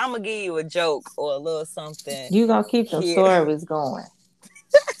Instagram, but I'm gonna give you a joke or a little something You gonna keep them here. stories going.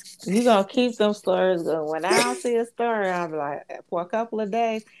 You gonna keep them stories going. When I don't see a story, I'll be like, for a couple of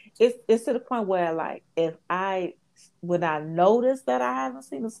days, it's to the point where, like, when I notice that I haven't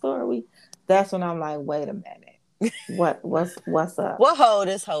seen a story, that's when I'm like, wait a minute, what's up? We'll hold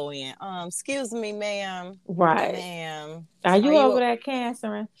this hoe in. Excuse me, ma'am. Right? Ma'am, Are are you over you? there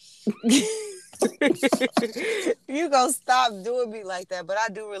cancering? You gonna stop doing me like that? But I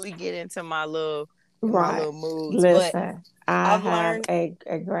do really get into my Right. little moods. But Listen, I I've have learned. a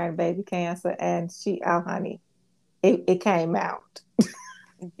grandbaby cancer, and honey, it came out.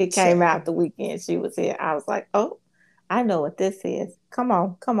 It came out the weekend she was here. I was like, oh, I know what this is. Come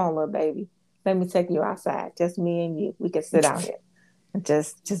on, little baby. Let me take you outside. Just me and you. We can sit out here and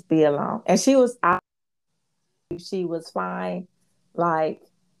just be alone. And she was fine. Like,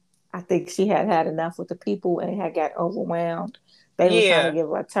 I think she had had enough with the people and had got overwhelmed. They were trying to Yeah. give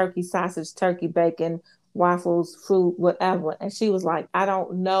her turkey sausage, turkey bacon, waffles, fruit, whatever. And she was like, I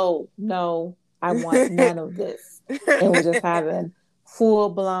don't know. No, I want none of this. And was just having full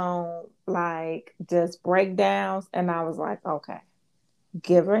blown, like, just breakdowns. And I was like, okay,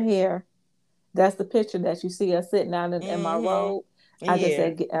 give her here. That's the picture that you see us sitting out in my Mm-hmm. road. I just Yeah.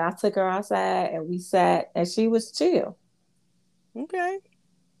 said, and I took her outside and we sat and she was chill. Okay.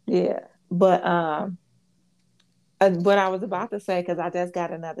 Yeah. But what I was about to say, because I just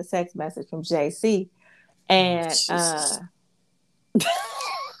got another text message from JC, Oh, and Jesus. I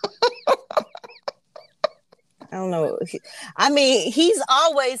don't know. I mean, he's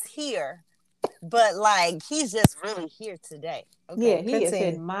always here, but like he's just really here today. yeah, Okay, he is continue.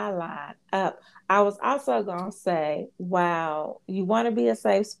 hitting my line up. I was also gonna say, wow, you want to be a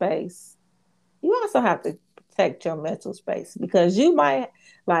safe space. You also have to protect your mental space, because you might,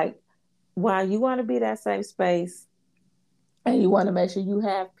 like, while you want to be that safe space, and you want to make sure you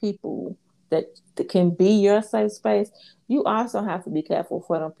have people that can be your safe space, you also have to be careful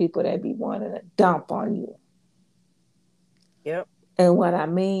for them people that be wanting to dump on you. Yep. And what I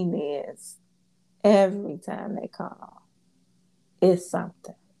mean is, every time they call, it's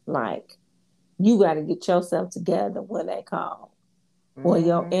something. Like, you got to get yourself together when they call, or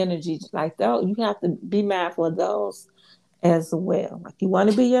your Mm-hmm. energy. Like, though, you have to be mindful of those as well. Like, you want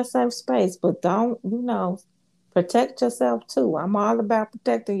to be your safe space, but don't, protect yourself too. I'm all about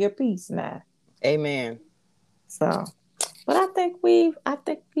protecting your peace now. Amen. So, but I think we've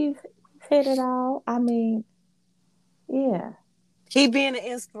hit it all. I mean, yeah. Keep being an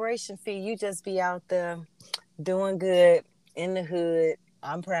inspiration, Fee. You just be out there doing good in the hood.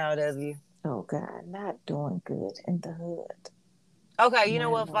 I'm proud of you. Oh God, not doing good in the hood. Okay, you know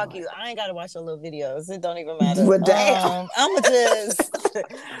My what? Fuck Lord. you. I ain't gotta watch your little videos. It don't even matter. Well, damn. I'ma just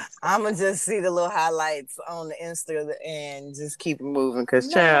I'ma just see the little highlights on the Insta and just keep it moving. Cause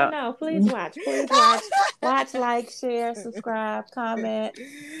No, no, child. no. Please watch. Please watch. Watch, like, share, subscribe, comment,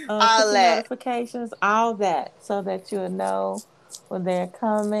 put All your that. notifications, all that, so that you'll know when they're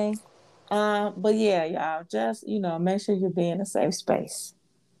coming. But yeah, y'all, just make sure you're being a safe space.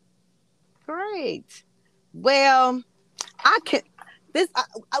 Great. Well, I can this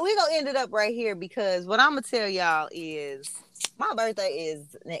we gonna end it up right here, because what I'm gonna tell y'all is my birthday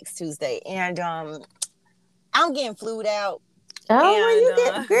is next Tuesday, and I'm getting flued out, Oh, where and you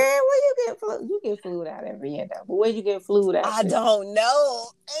get, girl? Where you get flu? You get flued out every year, though. But where you get flued out I to? don't know.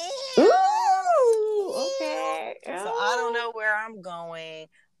 Ooh, Ew. okay. So I don't Oh. know where I'm going,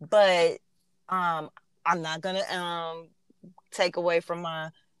 but um I'm not gonna take away from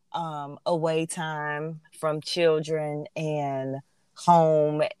my away time from children and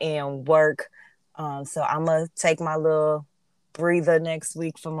home and work. So I'm gonna take my little breather next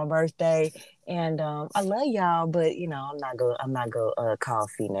week for my birthday. And I love y'all, but I'm not gonna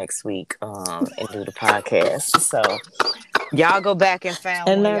coffee next week and do the podcast. So y'all go back and find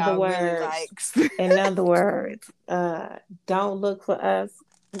In one other y'all really words, likes. in other words, don't look for us,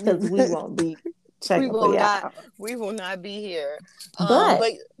 because we won't be we checking for will not y'all. we will not be here. But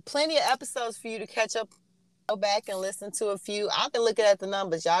But plenty of episodes for you to catch up go back and listen to a few. I've been looking at the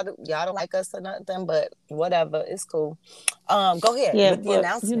numbers. Y'all don't like us or nothing, but whatever, it's cool. Go ahead Yeah, with the yeah.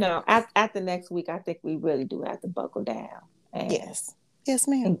 announcement. After next week, I think we really do have to buckle down and Yes,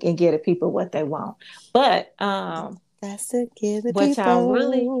 ma'am. and give the people what they want. But That's it. Give the what y'all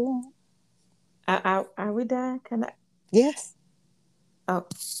really people. are we done? Can I? Yes. Oh,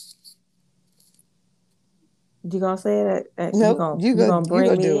 you gonna say that? No, You gonna you bring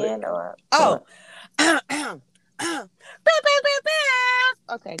go do me it. in or? Oh.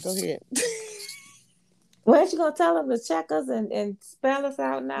 Okay, go ahead. What you gonna tell them to check us and spell us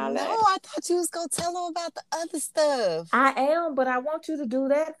out and all No, that? I thought you was gonna tell them about the other stuff. I am, but I want you to do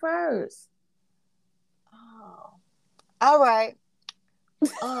that first. Oh. All right.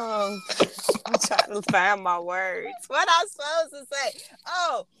 I'm trying to find my words. What I'm supposed to say?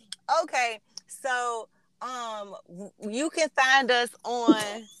 Oh, okay. So, you can find us on.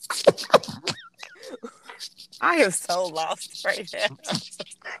 I am so lost right now. Cause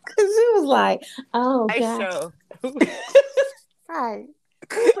she was like, "Oh I God, show. right?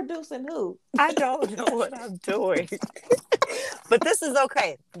 Who producing who? I don't know what I'm doing, but this is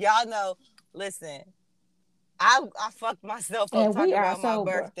okay. Y'all know. Listen, I fucked myself up And we talking are about my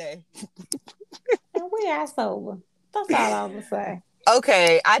sober. birthday. And we are sober. That's all I'm gonna say.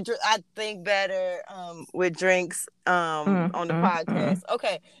 Okay, I think better with drinks on the podcast.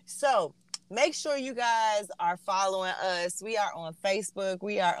 Okay, so make sure you guys are following us. We are on Facebook,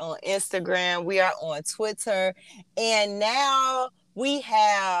 we are on Instagram, we are on Twitter, and now we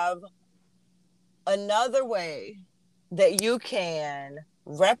have another way that you can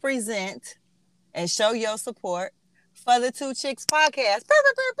represent and show your support for the Two Chicks podcast.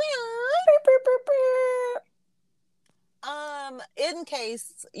 In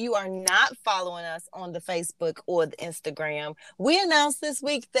case you are not following us on the Facebook or the Instagram, we announced this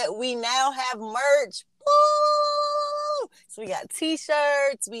week that we now have merch. Woo! So we got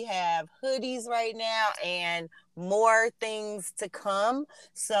t-shirts, we have hoodies right now, and more things to come.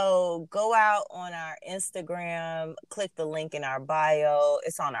 So go out on our Instagram, click the link in our bio.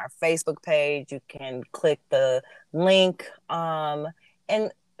 It's on our Facebook page. You can click the link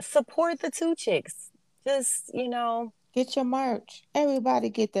and support the Two Chicks. Just, Get your merch. Everybody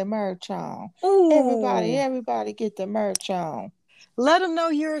get their merch on. ooh. Everybody get the merch on. Let them know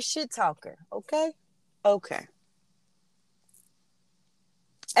you're a shit talker, okay? Okay.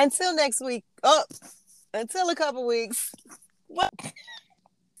 Until next week. Until a couple weeks. What?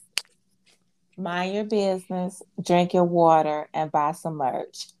 Mind your business, drink your water, and buy some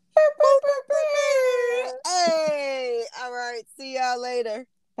merch. Hey, all right. See y'all later.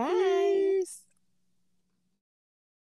 Bye.